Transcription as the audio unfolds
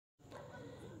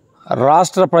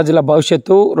రాష్ట్ర ప్రజల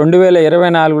భవిష్యత్తు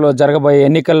 2024లో జరగబోయే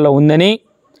ఎన్నికల్లో ఉందని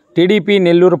టీడీపీ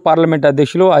నెల్లూరు పార్లమెంట్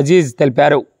అధ్యక్షులు అజీజ్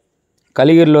తెలిపారు.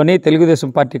 కలిగిరిలోని తెలుగుదేశం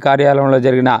పార్టీ కార్యాలయంలో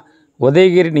జరిగిన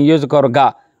ఉదయగిరి నియోజకవర్గ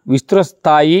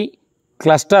విస్తృతస్థాయి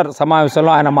క్లస్టర్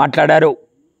సమావేశంలో ఆయన మాట్లాడారు.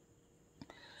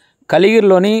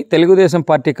 కలిగిరిలోని తెలుగుదేశం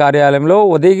పార్టీ కార్యాలయంలో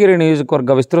ఉదయగిరి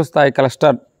నియోజకవర్గ విస్తృతస్థాయి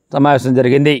క్లస్టర్ సమావేశం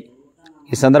జరిగింది.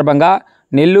 ఈ సందర్భంగా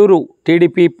నెల్లూరు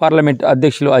టీడీపీ పార్లమెంట్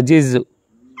అధ్యక్షులు అజీజ్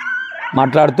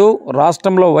మాట్లాడుతూ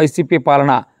రాష్ట్రంలో వైసీపీ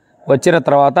పాలన వచ్చిన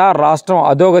తర్వాత రాష్ట్రం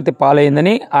అధోగతి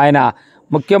పాలైందని, ఆయన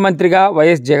ముఖ్యమంత్రిగా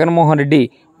వైఎస్ జగన్మోహన్ రెడ్డి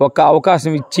ఒక్క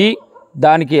అవకాశం ఇచ్చి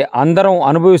దానికి అందరం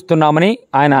అనుభవిస్తున్నామని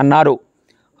ఆయన అన్నారు.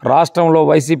 రాష్ట్రంలో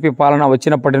వైసీపీ పాలన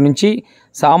వచ్చినప్పటి నుంచి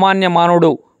సామాన్య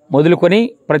మానవుడు మొదలుకొని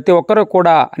ప్రతి ఒక్కరూ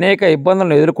కూడా అనేక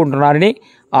ఇబ్బందులను ఎదుర్కొంటున్నారని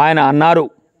ఆయన అన్నారు.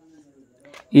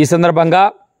 ఈ సందర్భంగా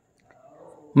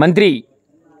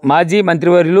మాజీ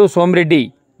మంత్రివర్యులు సోమిరెడ్డి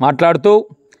మాట్లాడుతూ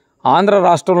ఆంధ్ర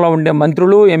రాష్ట్రంలో ఉండే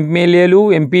మంత్రులు, ఎమ్మెల్యేలు,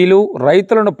 ఎంపీలు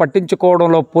రైతులను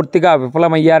పట్టించుకోవడంలో పూర్తిగా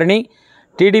విఫలమయ్యారని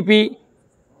టీడీపీ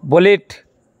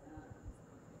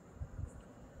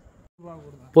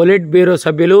పొలిట్ బ్యూరో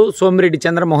సభ్యులు సోమిరెడ్డి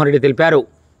చంద్రమోహన్ రెడ్డి తెలిపారు.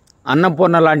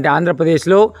 అన్నపూర్ణ లాంటి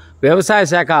ఆంధ్రప్రదేశ్లో వ్యవసాయ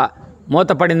శాఖ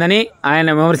మూతపడిందని ఆయన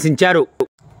విమర్శించారు.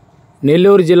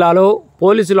 నెల్లూరు జిల్లాలో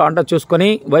పోలీసులు అంట చూసుకొని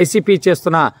వైసీపీ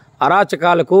చేస్తున్న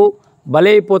అరాచకాలకు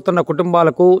బలైపోతున్న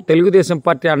కుటుంబాలకు తెలుగుదేశం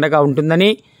పార్టీ అండగా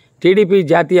ఉంటుందని టీడీపీ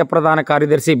జాతీయ ప్రధాన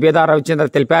కార్యదర్శి బీదా రవిచంద్ర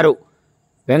తెలిపారు.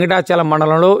 వెంకటాచలం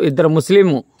మండలంలో 2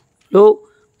 ముస్లింలు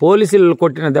పోలీసులు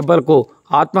కొట్టిన దెబ్బలకు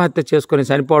ఆత్మహత్య చేసుకుని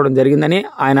చనిపోవడం జరిగిందని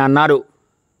ఆయన అన్నారు.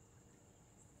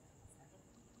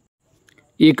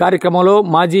 ఈ కార్యక్రమంలో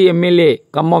మాజీ ఎమ్మెల్యే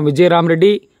ఖమ్మం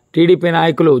విజయరామరెడ్డి, టీడీపీ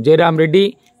నాయకులు జయరామరెడ్డి,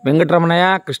 వెంకటరమణయ్య,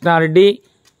 కృష్ణారెడ్డి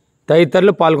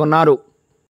తదితరులు పాల్గొన్నారు.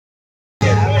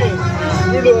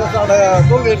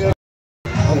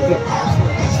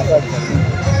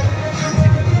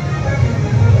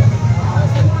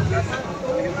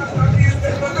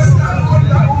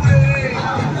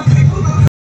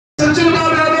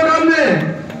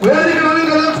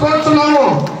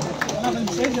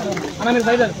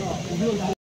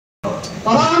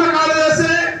 ప్రధాన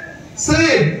కార్యదర్శి శ్రీ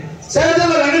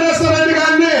చేజల వెంకటేశ్వర రెడ్డి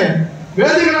గారిని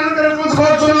వేదిక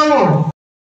కోరుచున్నాము.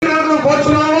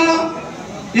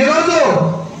 ఈరోజు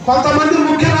కొంతమంది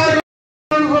ముఖ్య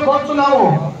నాయకులు కోరుచున్నాము.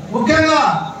 ముఖ్యంగా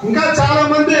ఇంకా చాలా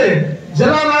మంది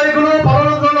జిల్లా నాయకులు,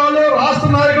 పర్వతాలు, రాష్ట్ర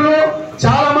నాయకులు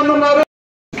చాలా మంది ఉన్నారు.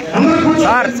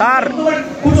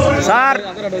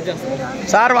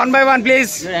 Sir 1 by 1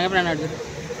 please.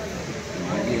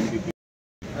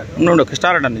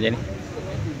 స్టార్ట్ అండి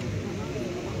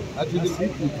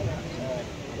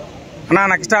అన్నా,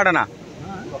 నాకు స్టార్ట్ అన్నా.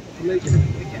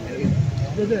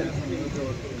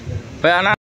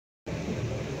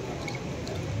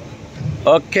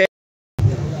 ఓకే.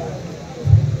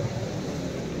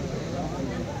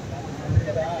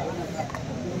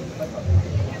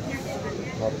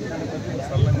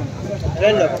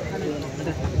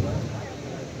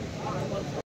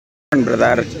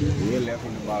 బ్రదర్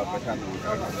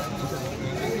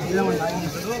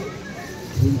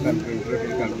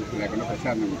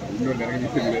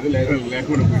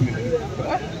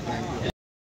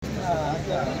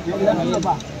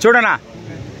చూడనా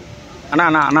అన్నా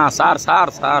అన్నా సార్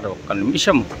ఒక్క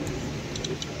నిమిషం.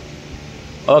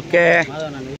 ఓకే,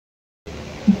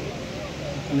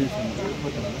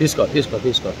 తీసుకో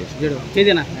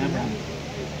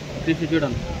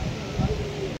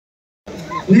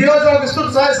నియోజకవర్గ విస్తృత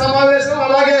స్థాయి సమావేశం,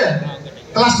 అలాగే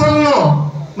క్లస్టర్లో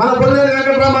మన పొల్లేరు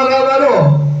వెంకటరామారావు గారు,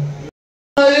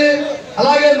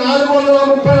 అలాగే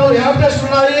 434 యాప్టెస్ట్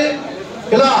ఉన్నాయి.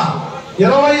 ఇలా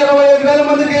 20-25 వేల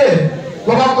మందికి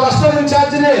ఒక క్లస్టర్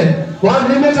ఇన్ఛార్జిని వారు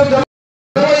నియమించడం.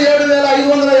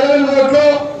 27,528 కోట్లు,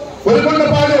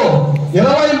 ఒరికొండపాడు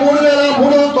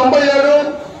 23,397,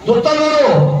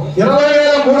 దుత్తలూరు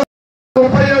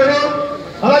 20,337,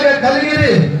 అలాగే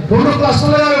కలిగిరి 2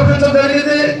 క్లస్టర్లుగా విభజించడం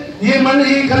జరిగింది.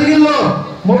 ఈ కలిగిరిలో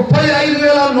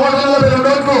 35,142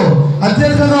 కోట్లు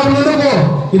అత్యధికంగా ఉన్నందుకు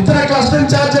ఇతర క్లస్టర్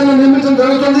ఇన్ఛార్జీలను నియమించడం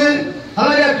జరుగుతుంది.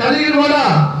 అలాగే కలిగిరి కూడా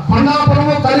పండాపురం,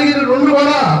 కలిగిరి 2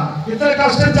 కూడా ఇతర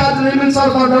క్లస్టర్ ఇన్ఛార్జీ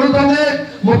నియమించాల్సిన జరుగుతుంది.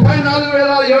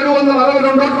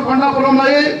 34,762 కోట్లు పండాపురం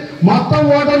ఉన్నాయి. మొత్తం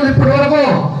ఓటర్లు ఇప్పటి వరకు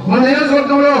మన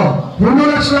నియోజకవర్గంలో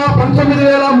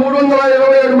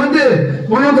 2,19,327 మంది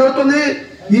ఉండడం జరుగుతుంది.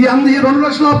 ఈ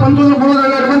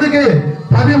 2,19,327 మందికి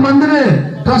 10 మందిని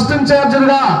ట్రస్ట్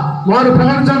ఇన్ఛార్జీలుగా వారు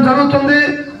ప్రకటించడం జరుగుతుంది.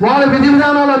 వారి విధి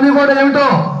విధానాలు అన్ని కూడా ఏమిటో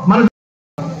మన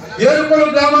ఏరుకోలు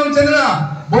గ్రామానికి చెందిన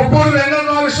బొప్పూరు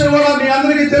వెంకటరామ విషయం కూడా మీ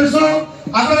అందరికీ తెలుసు.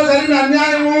 అక్కడ జరిగిన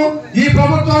అన్యాయము ఈ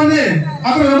ప్రభుత్వాన్ని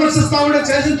అక్కడ విమర్శిస్తా ఉంటే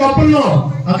చేసిన తప్పులను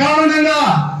అకారణంగా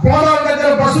పోరాట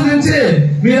దగ్గర బస్సు నుంచి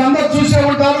మీరందరూ చూసే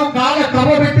ఉంటారు. కాళ్ళ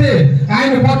కర్ర పెట్టి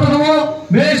ఆయన పట్టడము,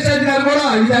 మేజిస్ట్రేట్ గారు కూడా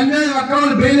ఇది అన్యాయం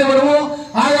అక్రమాన్ని బెయిల్ ఇవ్వడము,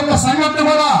 ఆ యొక్క సంఘటన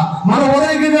కూడా మన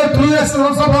ఉదయగిరి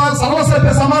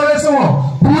సర్వసభ్య సమావేశం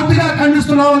పూర్తిగా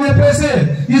ఖండిస్తున్నామని చెప్పేసి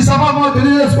ఈ సభకు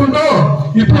తెలియజేసుకుంటూ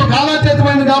ఇప్పుడు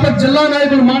కాలాతీతమైంది కాబట్టి జిల్లా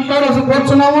నాయకులు మాట్లాడాల్సి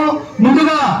కోరుతున్నాము.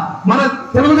 ముందుగా మన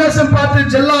తెలుగుదేశం పార్టీ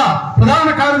జిల్లా ప్రధాన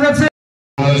కార్యదర్శి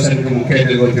ముఖ్య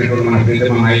అతిథిగా వచ్చినటువంటి మన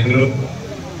ప్రీతమ నాయకులు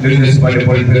తెలుగుదేశం పార్టీ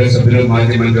పొలిట్ బ్యూరో సభ్యులు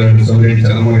మాజీ మంత్రి సోమిరెడ్డి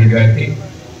చంద్రమోహన్ రెడ్డి గారికి,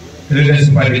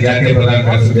 తెలుగుదేశం పార్టీ జాతీయ ప్రధాన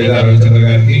కార్యదర్శి బేదా రవిచంద్ర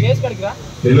గారికి,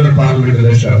 నెల్లూరు పార్లమెంట్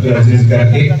అధ్యక్షుడు అబ్దుల్ అజీజ్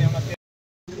గారికి,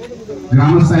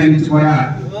 గ్రామ స్థాయి నుంచి కూడా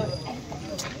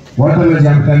ఓటర్ల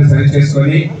జాబితాను సరి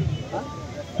చేసుకొని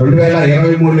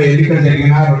 2023లో ఎన్నికలు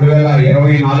జరిగినా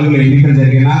 2024లో ఎన్నికలు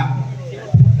జరిగినా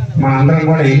మన అందరం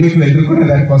కూడా ఎన్నికలు ఎదుర్కొనే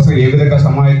దానికోసం ఏ విధంగా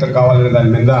సమావేశం కావాలనే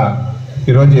దాని మీద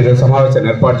ఈరోజు సమావేశాన్ని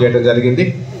ఏర్పాటు చేయడం జరిగింది.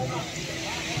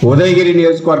 ఉదయగిరి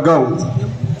నియోజకవర్గం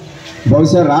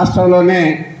బహుశా రాష్ట్రంలోనే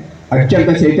అత్యంత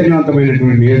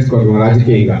చైతన్యవంతమైనటువంటి నియోజకవర్గం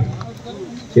రాజకీయంగా.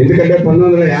 ఎందుకంటే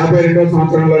 1952వ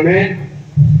సంవత్సరంలోనే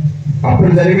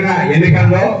అప్పుడు జరిగిన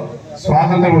ఎన్నికల్లో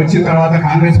స్వాతంత్రం వచ్చిన తర్వాత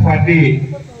కాంగ్రెస్ పార్టీ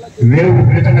వేరు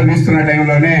విపరీతంగా వీస్తున్న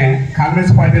టైంలోనే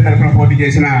కాంగ్రెస్ పార్టీ తరఫున పోటీ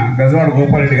చేసిన గజవాడ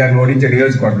గోపాలరెడ్డి గారిని ఓడించే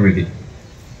నియోజకవర్గం ఇది.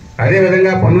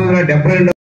 అదేవిధంగా 1972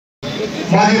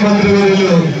 మాజీ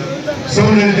మంత్రివర్యులు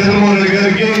సోమిరెడ్డి చంద్రమోహన్ రెడ్డి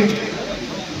గారికి,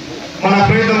 మన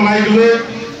ప్రీతమ నాయకులు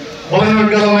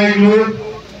బలవర్గాల నాయకులు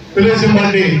తెలుగుదేశం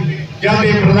పార్టీ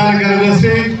జాతీయ ప్రధాన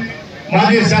కార్యదర్శి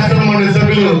మాజీ శాసన మండలి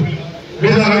సభ్యులు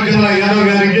బేదా రవిచంద్ర యాదవ్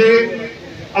గారికి,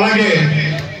 అలాగే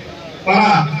మన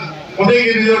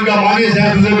ఉదయగిరి నియోజకవర్గ మాజీ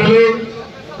శాసనసభ్యులు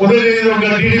ఉదయగిరి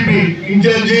నియోజకవర్గ టీడీపీ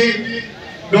ఇన్ఛార్జి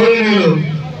గౌరవనీయులు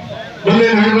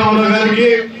బొల్లేని వెంకటరామరావు గారికి,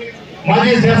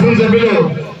 మాజీ శాసనసభ్యులు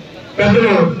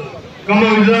పెద్దలు కమ్మ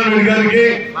విజయనారాయణ గారికి,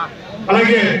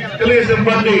 అలాగే తెలుగుదేశం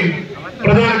పార్టీ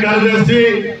ప్రధాన కార్యదర్శి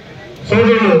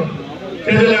సోదరుడు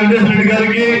చేజల వెంకటేశ్వర రెడ్డి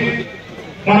గారికి,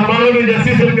 మన పార్లమెంట్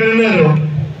అసిస్టెంట్ కన్వీనర్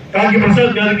కాకి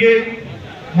ప్రసాద్ గారికి,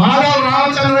 మాధవ్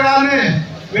రామచంద్ర గారిని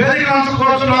వేదిక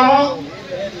కోరుతున్నాము.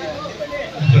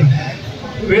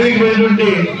 వేదిక పోయినటువంటి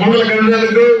మండల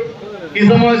కన్వీనర్లకు, ఈ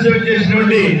సమావేశం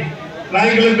చేసినటువంటి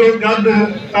నాయకులకు,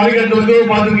 కార్యకర్తలకు,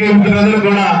 పాత్రికేయ మిత్రులందరూ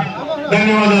కూడా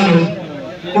ధన్యవాదాలు.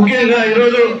 ముఖ్యంగా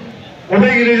ఈరోజు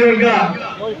ఉదయగిరి నియోజకవర్గ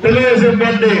తెలుగుదేశం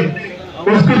పార్టీ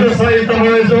విస్తృత స్థాయి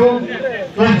సమావేశం,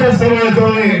 క్లస్టర్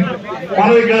సమావేశాన్ని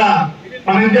మనం ఇక్కడ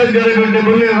మన ఇన్ఛార్జ్ గారైనటువంటి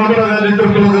బొల్లి రామారావు గారి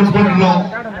నేతృత్వంలో జరుపుకుంటున్నాం.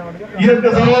 ఈ యొక్క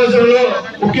సమావేశంలో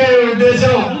ముఖ్యమైన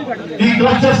ఉద్దేశం ఈ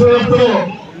క్లస్టర్స్ వ్యవస్థలో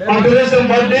మన తెలుగుదేశం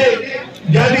పార్టీ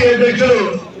జాతీయ అధ్యక్షులు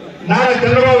నారా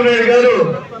చంద్రబాబు నాయుడు గారు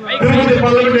తిరుపతి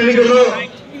పార్లమెంట్ ఎన్నికల్లో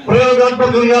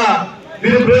ప్రయోగాత్మకంగా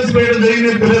వీరు ప్రవేశపెట్టడం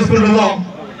జరిగిందని తెలుసుకుంటున్నాం.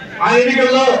 ఆ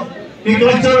ఎన్నికల్లో ఈ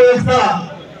క్లస్టర్ వ్యవస్థ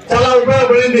చాలా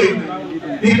ఉపయోగపడింది.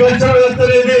 ఈ క్లస్టర్ వ్యవస్థ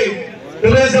అనేది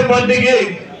తెలుగుదేశం పార్టీకి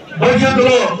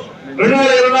భవిష్యత్తులో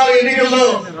 2024 ఎన్నికల్లో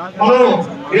మనం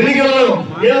ఎన్నికల్లో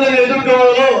ఏదైనా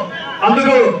ఎదుర్కోవాలో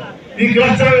అందుకు ఈ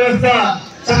క్లస్టర్ వ్యవస్థ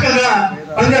చక్కగా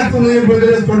పనిచేస్తుందని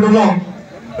తెలియజేసుకుంటున్నాం.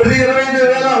 ప్రతి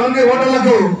 25,000 మంది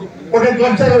ఓటర్లకు ఒక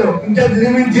క్లస్టర్ ఇన్ఛార్జ్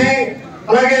నియమించి,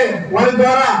 అలాగే వారి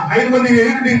ద్వారా 5 మంది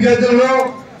యూనిట్ ఇన్ఛార్జీలను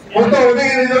మొత్తం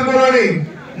ఉదయగిరి నియోజకవర్గంలోని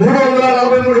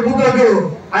 343 బూత్లకు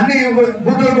అన్ని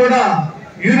బూత్లు కూడా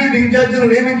యూనిట్ ఇన్ఛార్జీలు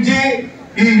నియమించి,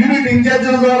 ఈ యూనిట్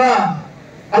ఇన్ఛార్జీల ద్వారా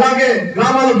అలాగే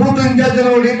గ్రామాల బూత్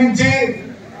ఇన్ఛార్జీలను నియమించి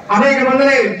అనేక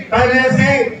మందిని తయారు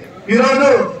చేసి ఈరోజు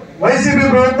వైసీపీ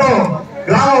ప్రభుత్వం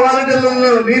గ్రామ వాలంటీర్లను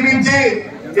నియమించి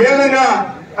ఏ విధంగా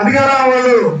అధికారం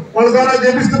వాళ్ళ ద్వారా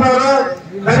చేపిస్తున్నారు.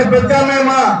 దాని ప్రత్యామ్నాయ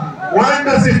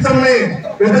వాలంటీర్ సిస్టమ్ ని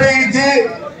వ్యతిరేకించి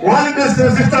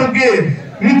వాలంటీర్ సిస్టమ్ కి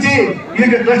మించి ఈ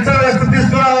క్లస్టర్ వ్యవస్థ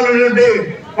తీసుకురావాలనేటువంటి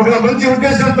ఒక మంచి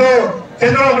ఉద్దేశంతో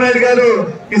చంద్రబాబు నాయుడు గారు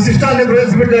ఈ సిస్టాన్ని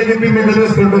ప్రవేశపెట్టారని చెప్పి మేము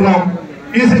తెలుసుకుంటున్నాం.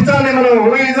 ఈ సిస్టాన్ని మనం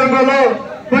నియోజకవర్గంలో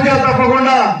పూజా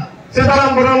తప్పకుండా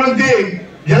సీతారాంపురం నుంచి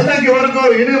జల్దంకి వరకు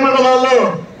 8 మండలాల్లో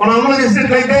మనం అమలు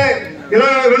చేసినట్లయితే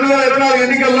 2024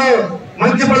 ఎన్నికల్లో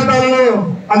మంచి ఫలితాలను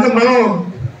మనం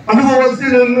అనుకోవాల్సి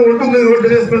ఉంటుంది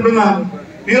తెలియజేసుకుంటున్నాం.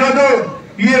 ఈరోజు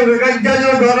ఈ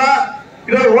ఇన్ఛార్జీల ద్వారా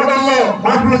ఈరోజు ఓటర్లో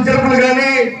మార్పులు చేర్పులు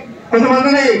కానీ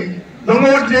కొంతమందిని దొంగ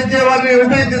ఓట్లు చేసే వారిని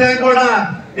వ్యతిరేకించడానికి కూడా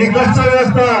ఈ క్లస్టర్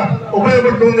వ్యవస్థ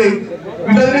ఉపయోగపడుతుంది.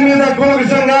 వీటన్ని మీద ఎక్కువ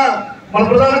విషయంగా మన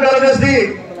ప్రధాన కార్యదర్శి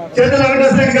చేతల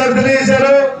వెంకటేశ్వర రెడ్డి గారు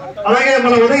తెలియజేశారు. అలాగే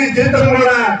మన ఉదయగిరి చరిత్ర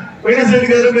కూడా వెంకటేశ్వర రెడ్డి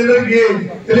గారు మీ అందరికీ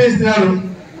తెలియజేస్తున్నారు.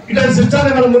 ఇట్లాంటి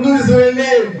సిస్టాన్ని మనం ముందుకు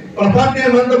తీసుకువెళ్ళి మన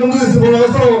పార్టీని అంతా ముందుకు తీసుకునే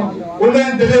అవసరం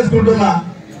ఉందని తెలియజేసుకుంటున్నా.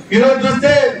 ఈరోజు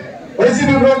చూస్తే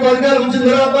వైసీపీ ప్రభుత్వం అధికారం వచ్చిన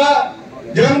తర్వాత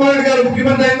జగన్మోహన్ రెడ్డి గారు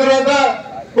ముఖ్యమంత్రి అయిన తర్వాత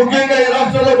ముఖ్యంగా ఈ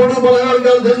రాష్ట్రంలో బడుగు బలైన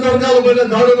వర్గాలు దళిత వర్గాలపైన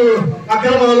దాడులు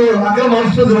అక్రమ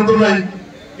అరెస్టులు జరుగుతున్నాయి.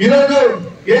 ఈ రోజు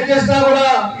ఏం చేసినా కూడా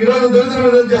ఈ రోజు దళితుల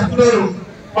మీద చేస్తున్నారు.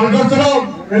 మనం చూస్తున్నాం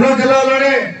నెల్లూరు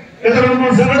జిల్లాలోనే గత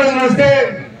 2-3 సంఘటనలు వస్తే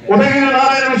ఉదగిన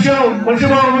నారాయణ విషయం మనిషి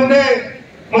భావం ముందే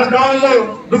మన కాలంలో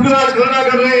దుగ్గురాజు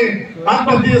కరుణాకర్ ని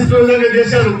ఆత్మహత్య చేసుకునే విధంగా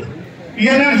చేశారు. ఈ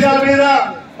అన్ని విషయాల మీద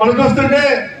మనం చూస్తుంటే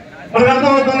మనకు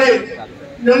అర్థమవుతుంది.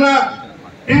 నిన్న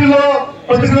టీవీలో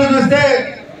పత్రికలో చూస్తే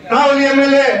కావలి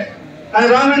ఎమ్మెల్యే ఆయన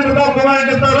రామిరెడ్డి ప్రతాప్ కుమార్ అని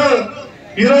చెప్తారు,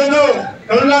 ఈ రోజు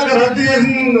కరుణాకర్ హత్య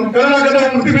చేసిన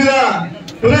కరుణాకర్ మృతి మీద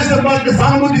తెలుగుదేశం పార్టీ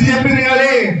సానుభూతి చెప్పింది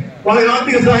కానీ వాళ్ళకి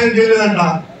ఆర్థిక సహాయం చేయలేదంట.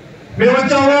 మేము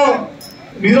వచ్చాము,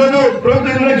 ఈ రోజు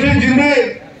ప్రభుత్వం నిర్లక్ష్యించింది,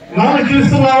 నాలుగు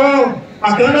ఇస్తున్నాము, ఆ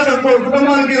కరుణాకర్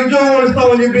కుటుంబానికి ఉద్యోగం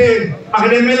ఇస్తామని చెప్పి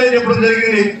అక్కడ ఎమ్మెల్యే చెప్పడం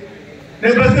జరిగింది.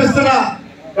 నేను ప్రశ్నిస్తున్నా,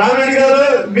 రామిరెడ్డి గారు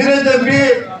మీరే చెప్పి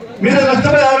మీరే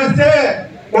నష్టపోయి ఆవిస్తే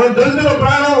ఒక దళితుల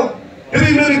ప్రాణం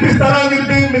తిరిగి మీరు ఇప్పిస్తారా అని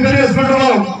చెప్పి మేము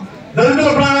తెలియజేసుకుంటున్నాం. దళితుల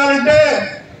ప్రాణాలంటే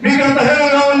మీకు అంత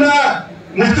హేళనగా ఉందా?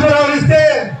 నష్టపరాలు ఇస్తే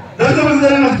దళితులకు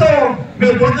జరిగిన నష్టం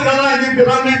మీరు పొట్టు కదా అని చెప్పి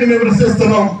రామిరెడ్డి మేము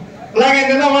ప్రశ్నిస్తున్నాం. అలాగే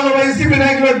నిన్న వాళ్ళ వైసీపీ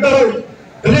నాయకులు పెట్టారు,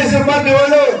 తెలుగుదేశం పార్టీ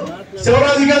వాళ్ళు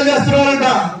శివరాజకీయాలు చేస్తున్నారంట.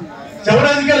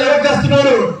 శివరాజకీయాలు ఎవరు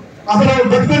చేస్తున్నారు? అసలు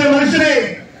బతుకునే మనిషిని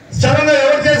శవంగా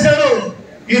ఎవరు చేశారు?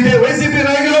 ఇది వైసీపీ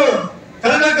నాయకులు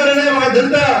కరుణాకర్ అనే ఒక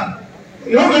దళిత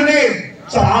యువకుడిని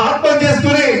ఆత్మహత్య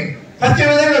చేసుకుని హత్య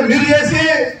విధంగా మీరు చేసి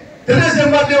తెలుగుదేశం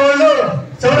పార్టీ వాళ్ళు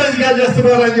శివరాజకీయాలు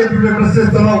చేస్తున్నారు అని చెప్పి మేము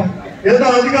ప్రశ్నిస్తున్నాం. ఏదో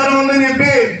అధికారం ఉందని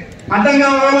చెప్పి అడ్డంగా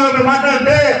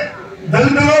మాట్లాడితే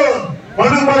దళితులు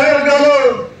బడుగు బలైన వర్గాలు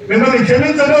మిమ్మల్ని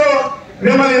క్షమించరు,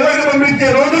 మిమ్మల్ని ఇలాగ పంపించే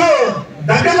రోజులు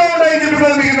దగ్గరలో ఉన్నాయని చెప్పి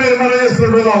మీకు మనం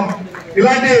చేసుకుంటున్నాం.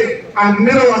 ఇలాంటి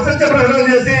మీరు అసత్య ప్రకటన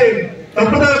చేసి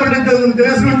తప్పుదారి పట్టించాలని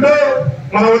తెలుసుకుంటూ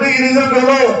మన ఉదయగిరి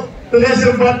నియోజకవర్గంలో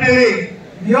తెలుగుదేశం పార్టీని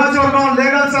నియోజకవర్గం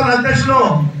లీగల్ సెల్ అధ్యక్షులు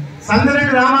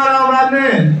సందిరెడ్డి రామారావు గారిని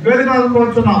వేదిక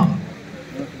కోరుతున్నాం.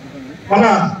 మన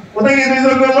ఉదయగిరి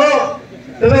నియోజకవర్గంలో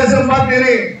తెలుగుదేశం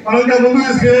పార్టీని మనం ముందుకు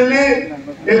తీసుకెళ్ళి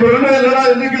ఇప్పుడు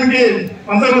 2020 ఎన్నికలకి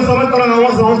అందరూ సమర్థన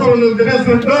అవసరం ఉందని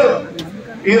తెలియజేసుకుంటూ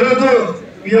ఈ రోజు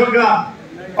ఈ యొక్క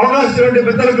అవకాశం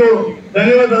పెద్దలకు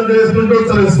ధన్యవాదాలు తెలియజేసుకుంటూ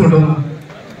తెలుసుకుంటున్నాం.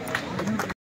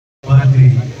 పార్టీ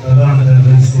ప్రధాన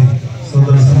కార్యదర్శి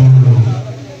సోదర సమానులు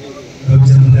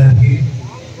రవిచంద్ర గారికి,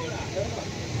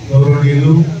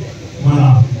 గౌరవనీయులు మన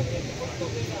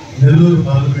నెల్లూరు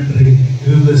పార్లమెంటరీ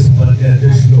తెలుగుదేశం పార్టీ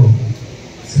అధ్యక్షులు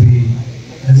శ్రీ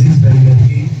అజీజ్ భాయ్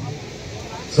గారికి,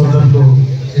 సోదరులు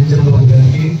చంద్రబాబు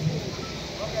గారికి,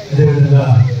 అదేవిధంగా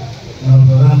మన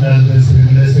ప్రధాన కార్యదర్శి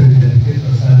వెంకటేశ్వర గారికి,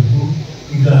 ప్రసాద్కు,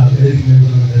 ఇంకా వేదిక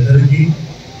అందరికీ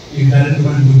ఈ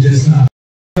కార్యక్రమానికి వచ్చేసిన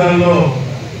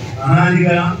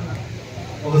అనాదిగా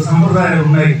ఒక సంప్రదాయం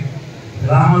ఉన్నాయి.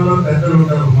 గ్రామంలో పెద్దలు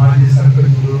ఉంటారు, మాజీ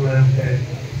సర్పంచులు, లేకపోతే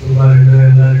సుబ్బారెడ్డి,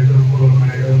 ఎల్లారెడ్డి,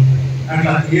 పూర్వనాయుడు,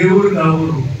 అట్లా ఏ ఊరు ఆ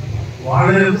ఊరు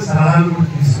వాళ్ళ యొక్క సలహాలు కూడా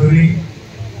తీసుకొని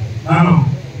మనం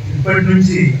ఇప్పటి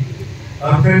నుంచి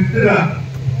పర్ఫెక్ట్గా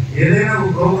ఏదైనా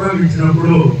ఒక ప్రోగ్రామ్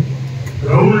ఇచ్చినప్పుడు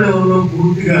గ్రౌండ్ లెవెల్లో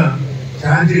పూర్తిగా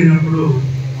ఛార్జ్ అయినప్పుడు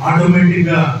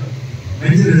ఆటోమేటిక్గా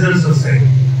మంచి రిజల్ట్స్ వస్తాయి.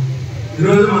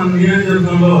 ఈరోజు మన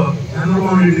నియోజకవర్గంలో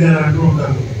చంద్రబాబు రెడ్డి గారు అంటూ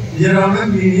ఉంటారు, విజయరావు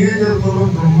మీ నియోజకవర్గంలో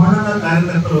బ్రహ్మాండంగా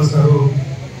కార్యకర్తలు వస్తారు,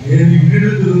 నేను ఇల్లు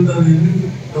తిరుగుతాను, ఇల్లు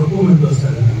తక్కువ మంది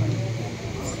వస్తారు,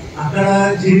 అక్కడ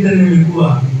చైతన్యం ఎక్కువ,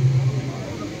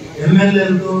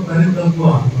 ఎమ్మెల్యేలతో పని తక్కువ.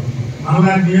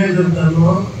 మన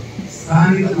నియోజకవర్గాల్లో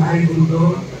స్థానిక నాయకులతో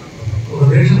ఒక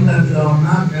రేషన్ కార్డు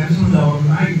కావాలన్నా, పెన్షన్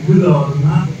కావాలన్నా, ఇల్లు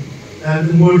కావాలన్నా,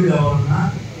 లేకపోతే ఇంకోటి కావాలన్నా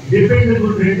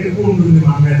డిపెండబుల్ రేట్ ఎక్కువ ఉంటుంది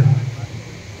మన మీద.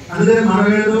 అందుకని మనం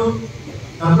ఏదో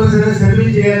తప్పనిసరిగా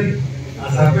సర్వీస్ చేయాలి. ఆ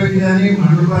సర్పంచ్ కానీ,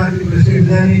 మండల పార్టీ ప్రెసిడెంట్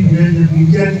కానీ,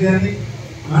 ఇన్ఛార్జ్ కానీ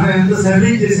మనం ఎంత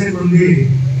సర్వీస్ చేసేటుంది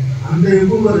అంత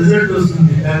ఎక్కువ రిజల్ట్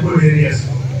వస్తుంది బ్యాక్వర్డ్ ఏరియాస్.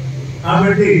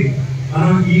 కాబట్టి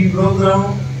మనం ఈ ప్రోగ్రాం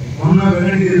మొన్న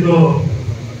వెంకటగిరిలో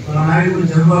మన నాయకుడు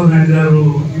చంద్రబాబు నాయుడు గారు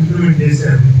ఇంప్లిమెంట్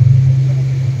చేశారు.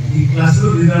 ఈ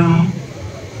క్లస్టర్ విధానం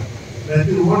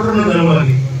ప్రతి ఓటర్ను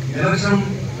కలవాలి. ఎలక్షన్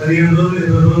 15 రోజులు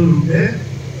 20 రోజులు ఉంటే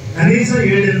కనీసం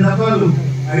 7 దఫాలు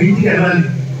ఆ ఇంటికి వెళ్ళాలి.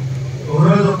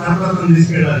 ఒకరోజు ఒక కరపత్రం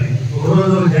తీసుకెళ్ళాలి,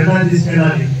 ఒకరోజు ఒక జెండా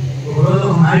తీసుకెళ్ళాలి, ఒకరోజు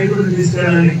ఒక నాయకుడిని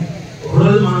తీసుకెళ్ళాలి,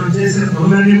 ఒకరోజు మనం చేసిన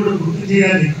పనులన్నీ కూడా గుర్తు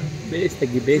చేయాలి.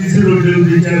 రోడ్లు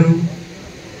తెచ్చారు,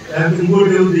 లేకపోతే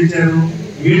ఇంకోటి ఎవరు తెచ్చారు,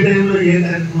 ఏ టైంలో ఏ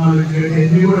కార్యక్రమాలు వచ్చాయి,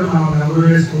 అన్నీ కూడా మనం నెంబర్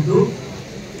వేసుకుంటూ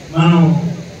మనం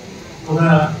ఒక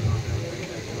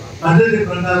పద్ధతి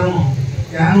ప్రకారం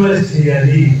క్యాన్వాస్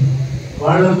చేయాలి.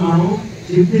 వాళ్ళకు మనం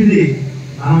చెప్పింది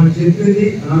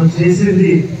మనం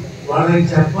చేసింది వాళ్ళకి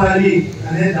చెప్పాలి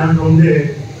అనే దాంట్లో ఉండే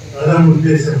ప్రధాన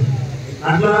ఉద్దేశం.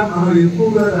 అట్లా మనం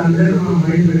ఎక్కువగా దాని మీద మనం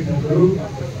మైండ్ పెట్టినప్పుడు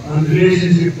మన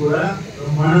రిలేషన్షిప్ కూడా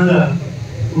బ్రహ్మాండంగా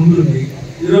ఉంటుంది.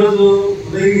 ఈరోజు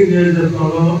ఉదయగిరి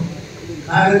నియోజకవర్గంలో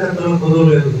కార్యకర్తలు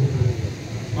కుదరలేదు.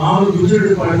 మామూలు గుజుడి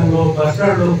పాలెంలో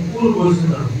బస్టాండ్లో పూలు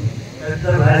పోస్తున్నారు, పెద్ద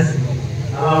రాసి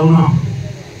అలా ఉన్నాం.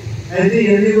 అయితే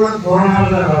ఇవన్నీ కూడా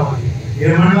తోరణాలుగా రావాలి,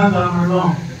 ఏమన్నా కావడం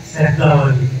సెట్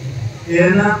కావాలి,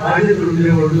 ఏదైనా బాధ్యతలు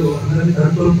ఉండేవాళ్ళు అందరినీ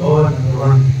తరపులు పోవాలి.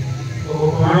 ఒక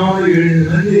కోణంలో 7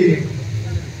 మంది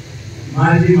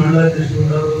మాజీ మండలాధ్యక్షులు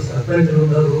ఉంటారు, సర్పంచ్లు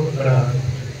ఉంటారు, అక్కడ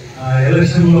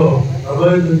ఎలక్షన్లో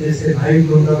ప్రభావితం చేసే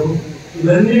నాయకులు ఉంటారు.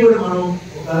 ఇవన్నీ కూడా మనం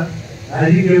ఒక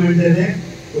రాజకీయం అంటేనే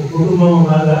ఒక కుటుంబం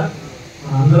లాగా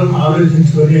అందరం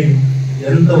ఆలోచించుకొని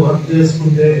ఎంత వర్క్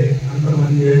చేసుకుంటే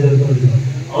అంతమంది జరుగుతుంది.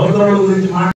 అవతరాల గురించి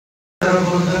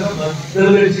మాట్లాడుకుంటాగా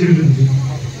చూపించి,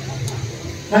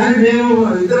 కానీ మేము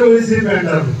ఇద్దరు వైసీపీ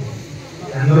అంటారు,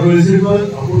 అందరూ వైసీపీ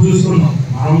అప్పుడు చూసుకున్నాం.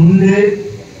 మనం ముందే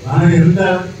మనం ఎంత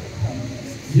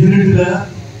యూనిట్గా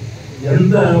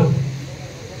ఎంత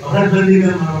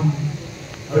పకడ్బందీగా మనం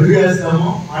అడుగు వేస్తామో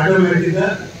ఆటోమేటిక్గా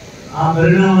ఆ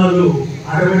పరిణామాలు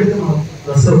ఆటోమేటిక్గా మనం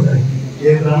ప్లస్ అవుతాయి. ఏ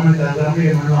గ్రామానికి ఆ గ్రామం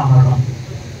ఏమన్నా అన్నడం.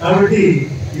 కాబట్టి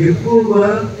ఎక్కువగా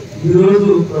ఈరోజు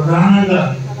ప్రధానంగా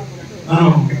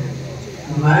మనం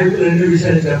నాయకులు ఎన్ని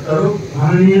విషయాలు చెప్తారు. మన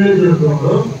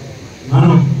నియోజకవర్గంలో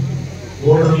మనం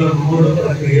ఓటర్ల నమోదు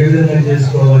ప్రక్రియ ఏ విధంగా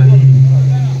చేసుకోవాలి,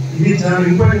 ఇది చాలా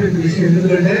ఇంపార్టెంట్ విషయం.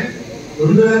 ఎందుకంటే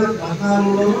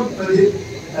 2014లోనూ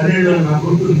 12 నాకు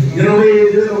గుర్తుంది,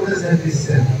 25,000 ఒకటేసారి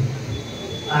తీశారు.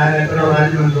 ఆయన ఎక్కడో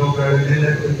రాజమండ్రిలో ఉంటాడు,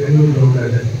 లేకపోతే బెంగళూరులో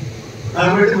ఉంటాడు.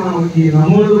 కాబట్టి మనం ఈ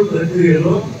నమోదు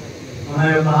ప్రక్రియలో మన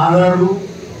యొక్క ఆధారు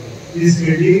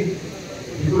తీసుకెళ్ళి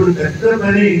ఇప్పుడు పెద్ద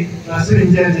పని క్లస్టర్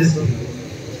ఇన్ఛార్జ్ చేస్తుంది.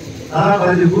 చాలా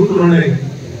 10 బూతులు ఉన్నాయి.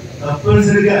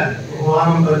 తప్పనిసరిగా ఒక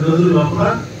వారం 10 రోజుల లోపల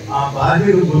ఆ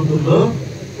బాధ్యత బూతుల్లో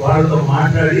వాళ్ళతో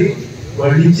మాట్లాడి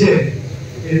వాళ్ళు ఇచ్చే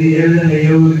ఇది ఏ విధంగా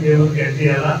ఏ ఊరికి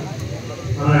ఎట్టేయాలా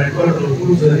మన హెడ్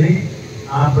కూర్చొని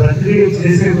ఆ ప్రక్రియ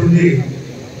చేసే కొద్ది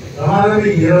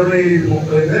ప్రమాదంగా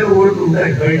 20-30,000 ఓట్లు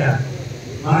ఉంటాయి బయట.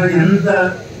 మనం ఎంత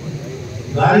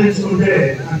గాలించుకుంటే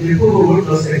అంత ఎక్కువ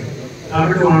ఓట్లు వస్తాయి.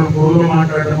 కాబట్టి మనం ఊళ్ళో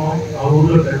మాట్లాడటము, ఆ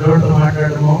ఊళ్ళో పెద్దవాళ్ళతో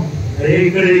మాట్లాడటము,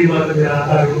 ఇక్కడే ఇవాళ మీరు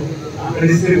ఆధారు, అక్కడ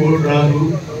ఇస్తే ఓటు రాదు,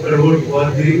 ఇక్కడ ఓటు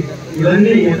పోద్ది,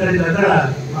 ఇవన్నీ ఎక్కడికక్కడ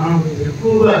మనం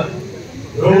ఎక్కువగా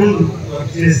గ్రౌండ్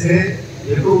వర్క్ చేస్తే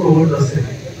ఎక్కువ ఓట్లు వస్తాయి.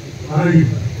 మనం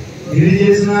ఇది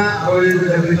చేసిన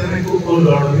 65-70 ఎక్కువ కోలు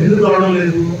కావడం ఎందుకు కావడం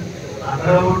లేదు?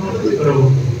 అక్కడ ఓటు ఉంటుంది, ఇక్కడ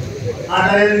ఓటు, ఆ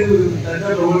టైంకి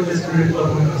దగ్గర ఓటు చేసుకునే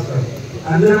కొంతమంది వస్తారు.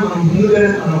 అందుకని మనం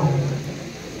ముందుగానే మనం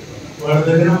వాళ్ళ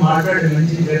దగ్గర మాట్లాడి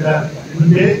మంచి చెడ్డ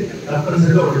ఉంటే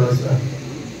తప్పనిసరిగా వాళ్ళు వస్తారు.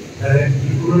 సరే,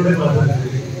 ఇప్పుడుండే పద్ధతి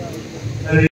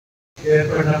సరే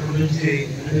ఏర్పడినప్పటి నుంచి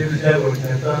అన్ని విషయాలు కూడా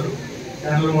చేస్తారు.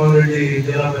 చంద్రమోహన్ రెడ్డి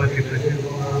జిల్లా పరిషత్ ప్రెసిడెంట్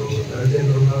ఉన్నారు,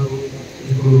 ప్రెసిడెంట్ ఉన్నారు,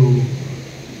 ఇప్పుడు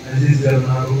అజీజ్ గారు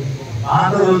ఉన్నారు.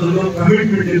 పాత రోజుల్లో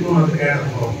కమిట్మెంట్ ఎక్కువ ఉన్నది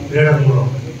క్రీడల్లో.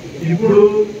 ఇప్పుడు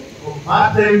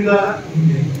పార్ట్ టైంగా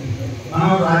ఉంది.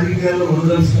 మనం రాజకీయాల్లో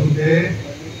ఉండదలుచుకుంటే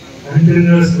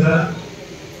కంటిన్యూస్ గా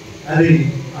అది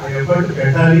ఆ ఎఫర్ట్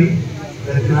పెట్టాలి.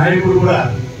 ప్రతి నాయకుడు కూడా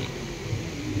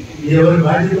ఎవరి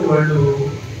బాధ్యత వాళ్ళు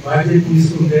బాధ్యత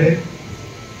తీసుకుంటే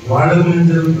వాళ్ళ గురించి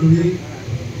జరుగుతుంది,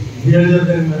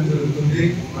 నియోజకవర్గం మీద జరుగుతుంది,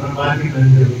 మన పార్టీ మీద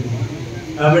జరుగుతుంది.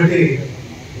 కాబట్టి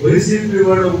వైసీపీ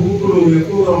వాళ్ళ ఊపులు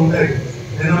ఎక్కువగా ఉంటాయి.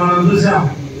 నిన్న మనం చూసాం,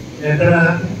 ఎక్కడ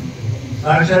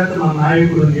సాక్షాత్ మన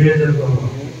నాయకుడు నియోజకవర్గంలో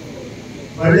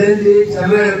వాళ్ళేంటి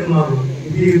చల్లగలుగుతున్నారు.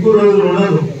 ఇది ఎక్కువ రోజులు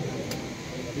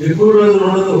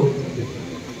ఉండదు.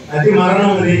 అతి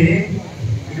మరణం అని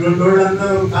ఇటువంటి వాళ్ళంతా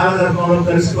కాలగర్భంలో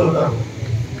కలిసిపోతారు.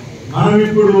 మనం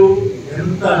ఇప్పుడు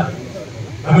ఎంత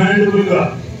కమాండబుల్ గా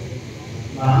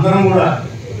అందరం కూడా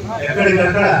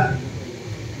ఎక్కడికక్కడ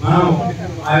మనం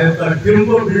ఆ యొక్క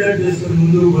టెంపో బిల్డప్ చేసుకుని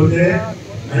ముందుకు పోతే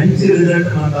మంచి రిజల్ట్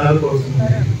మన తాలూకు వస్తుంది.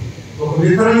 ఒక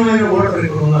వితరణమైన ఓటర్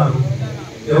ఇక్కడ ఉన్నారు,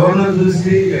 ఎవరినో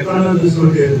చూసి ఎక్కడో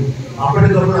చూసుకోలేదు.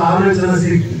 అప్పటికప్పుడు ఆలోచన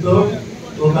శక్తితో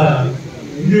ఒక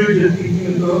ఇండివిజువల్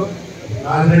థింకింగ్ తో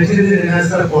నాకు నచ్చింది నేను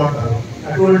వేస్తా పోతారు.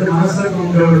 అటువంటి మనస్తత్వం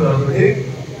ఉండేవాడు. కాబట్టి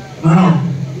మనం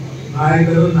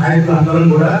నాయకులు అందరం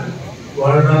కూడా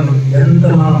వాళ్ళను ఎంత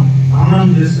మనం ఆనందం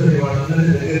చేసుకొని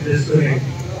వాళ్ళందరినీ దగ్గర చేసుకొని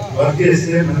వర్క్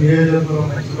చేస్తే మన నియోజకవర్గంలో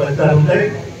మంచి ఫలితాలు ఉంటాయి.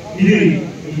 ఇది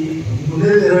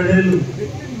ముందే 20 ఏళ్ళు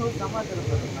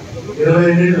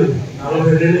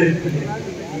 40 ఏళ్ళు అయిపోయింది.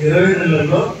 20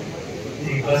 నెలల్లో ఈ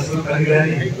క్లస్టర్ పని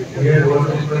కానీ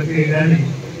ఓటర్ ప్రక్రియ కానీ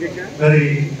మరి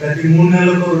ప్రతి 3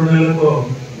 నెలలకో 2 నెలలకో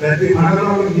ప్రతి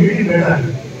మండలంలో మీటింగ్ పెట్టాలి.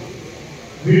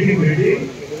 మీటింగ్ పెట్టి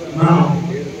మనం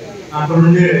అక్కడ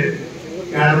ఉండే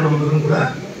కేడర్ అందరం కూడా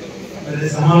మరి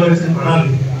సమాలోచన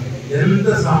పడాలి. ఎంత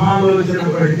సమాలోచన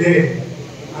పడితే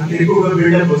అంత ఎక్కువగా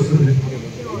బిల్డప్ వస్తుంది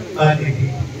పార్టీకి.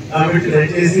 కాబట్టి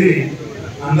దయచేసి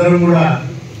అందరం కూడా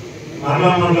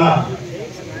మరలా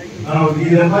మనం ఈ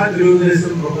విధంగా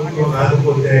తెలుగుదేశం ప్రభుత్వం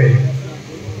రాకపోతే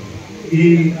ఈ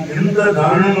ఎంత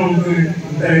దారుణంగా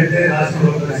ఉంటాయంటే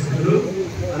రాష్ట్రంలో పరిస్థితులు.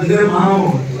 అందుకని మనం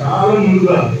చాలా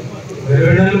ముందుగా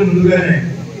 20 నెలల ముందుగానే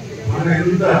మనం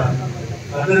ఎంత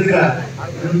పద్ధతిగా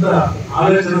ఎంత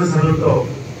ఆలోచన సరళతో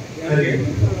మరి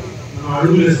మనం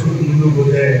అడుగులు వేసుకుంటూ ముందుకు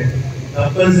పోతే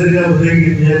తప్పనిసరిగా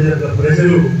ఉదయగిరి నియోజకవర్గ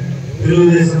ప్రజలు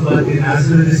తెలుగుదేశం పార్టీని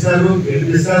ఆశీర్వదిస్తారు,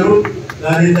 గెలిపిస్తారు.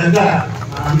 దాని తగ్గ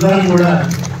అందరం కూడా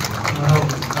మనం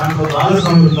దాంట్లో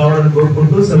భాగస్వాములు కావాలని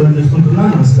కోరుకుంటూ సెలవు తీసుకుంటున్నా.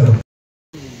 నమస్కారం.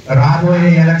 రాబోయే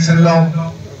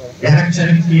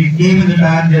ఎలక్షన్ కి టీంని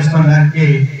తయారు చేసుకోవడానికి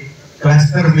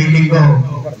క్లస్టర్ మీటింగ్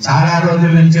చాలా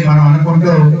రోజుల నుంచి మనం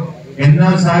అనుకుంటూ ఎన్నో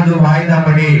సార్లు వాయిదా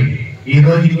పడి ఈ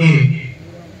రోజుకి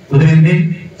కుదిరింది.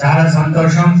 చాలా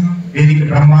సంతోషం. దీనికి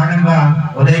బ్రహ్మాండంగా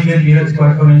ఉదయగిరి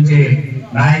నియోజకవర్గం నుంచి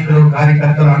నాయకులు,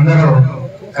 కార్యకర్తలు అందరూ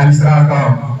కలిసి రావటం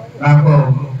నాకు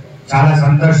చాలా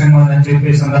సంతోషంగా ఉందని చెప్పి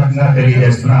సందర్భంగా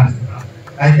తెలియజేస్తున్నాను.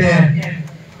 అయితే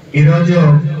ఈరోజు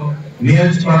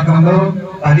నియోజకవర్గంలో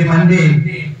 10 మంది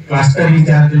క్లస్టర్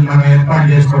ఇన్ఛార్జీలు మనం ఏర్పాటు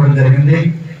చేసుకోవడం జరిగింది.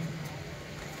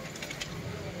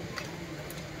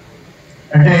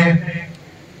 అంటే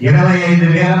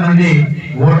 25,000 మంది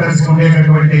ఓటర్స్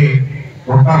ఉండేటటువంటి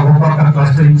ఒక్కొక్క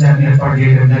క్లస్టర్ ఇన్ఛార్జ్ ఏర్పాటు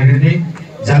చేయడం జరిగింది.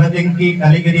 జలదింకి,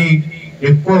 కలిగిరి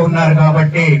ఎక్కువ ఉన్నారు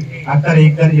కాబట్టి అక్కడ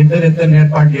ఇద్దరు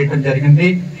ఏర్పాటు చేయడం జరిగింది.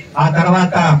 ఆ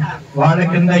తర్వాత వాళ్ళ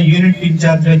కింద యూనిట్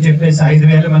ఇన్ఛార్జ్ అని చెప్పేసి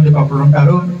 5,000 మందికి అప్పుడు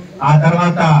ఉంటారు. ఆ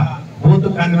తర్వాత బూత్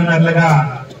కన్వీనర్లుగా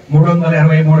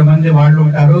 323 మంది వాళ్ళు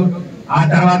ఉంటారు. ఆ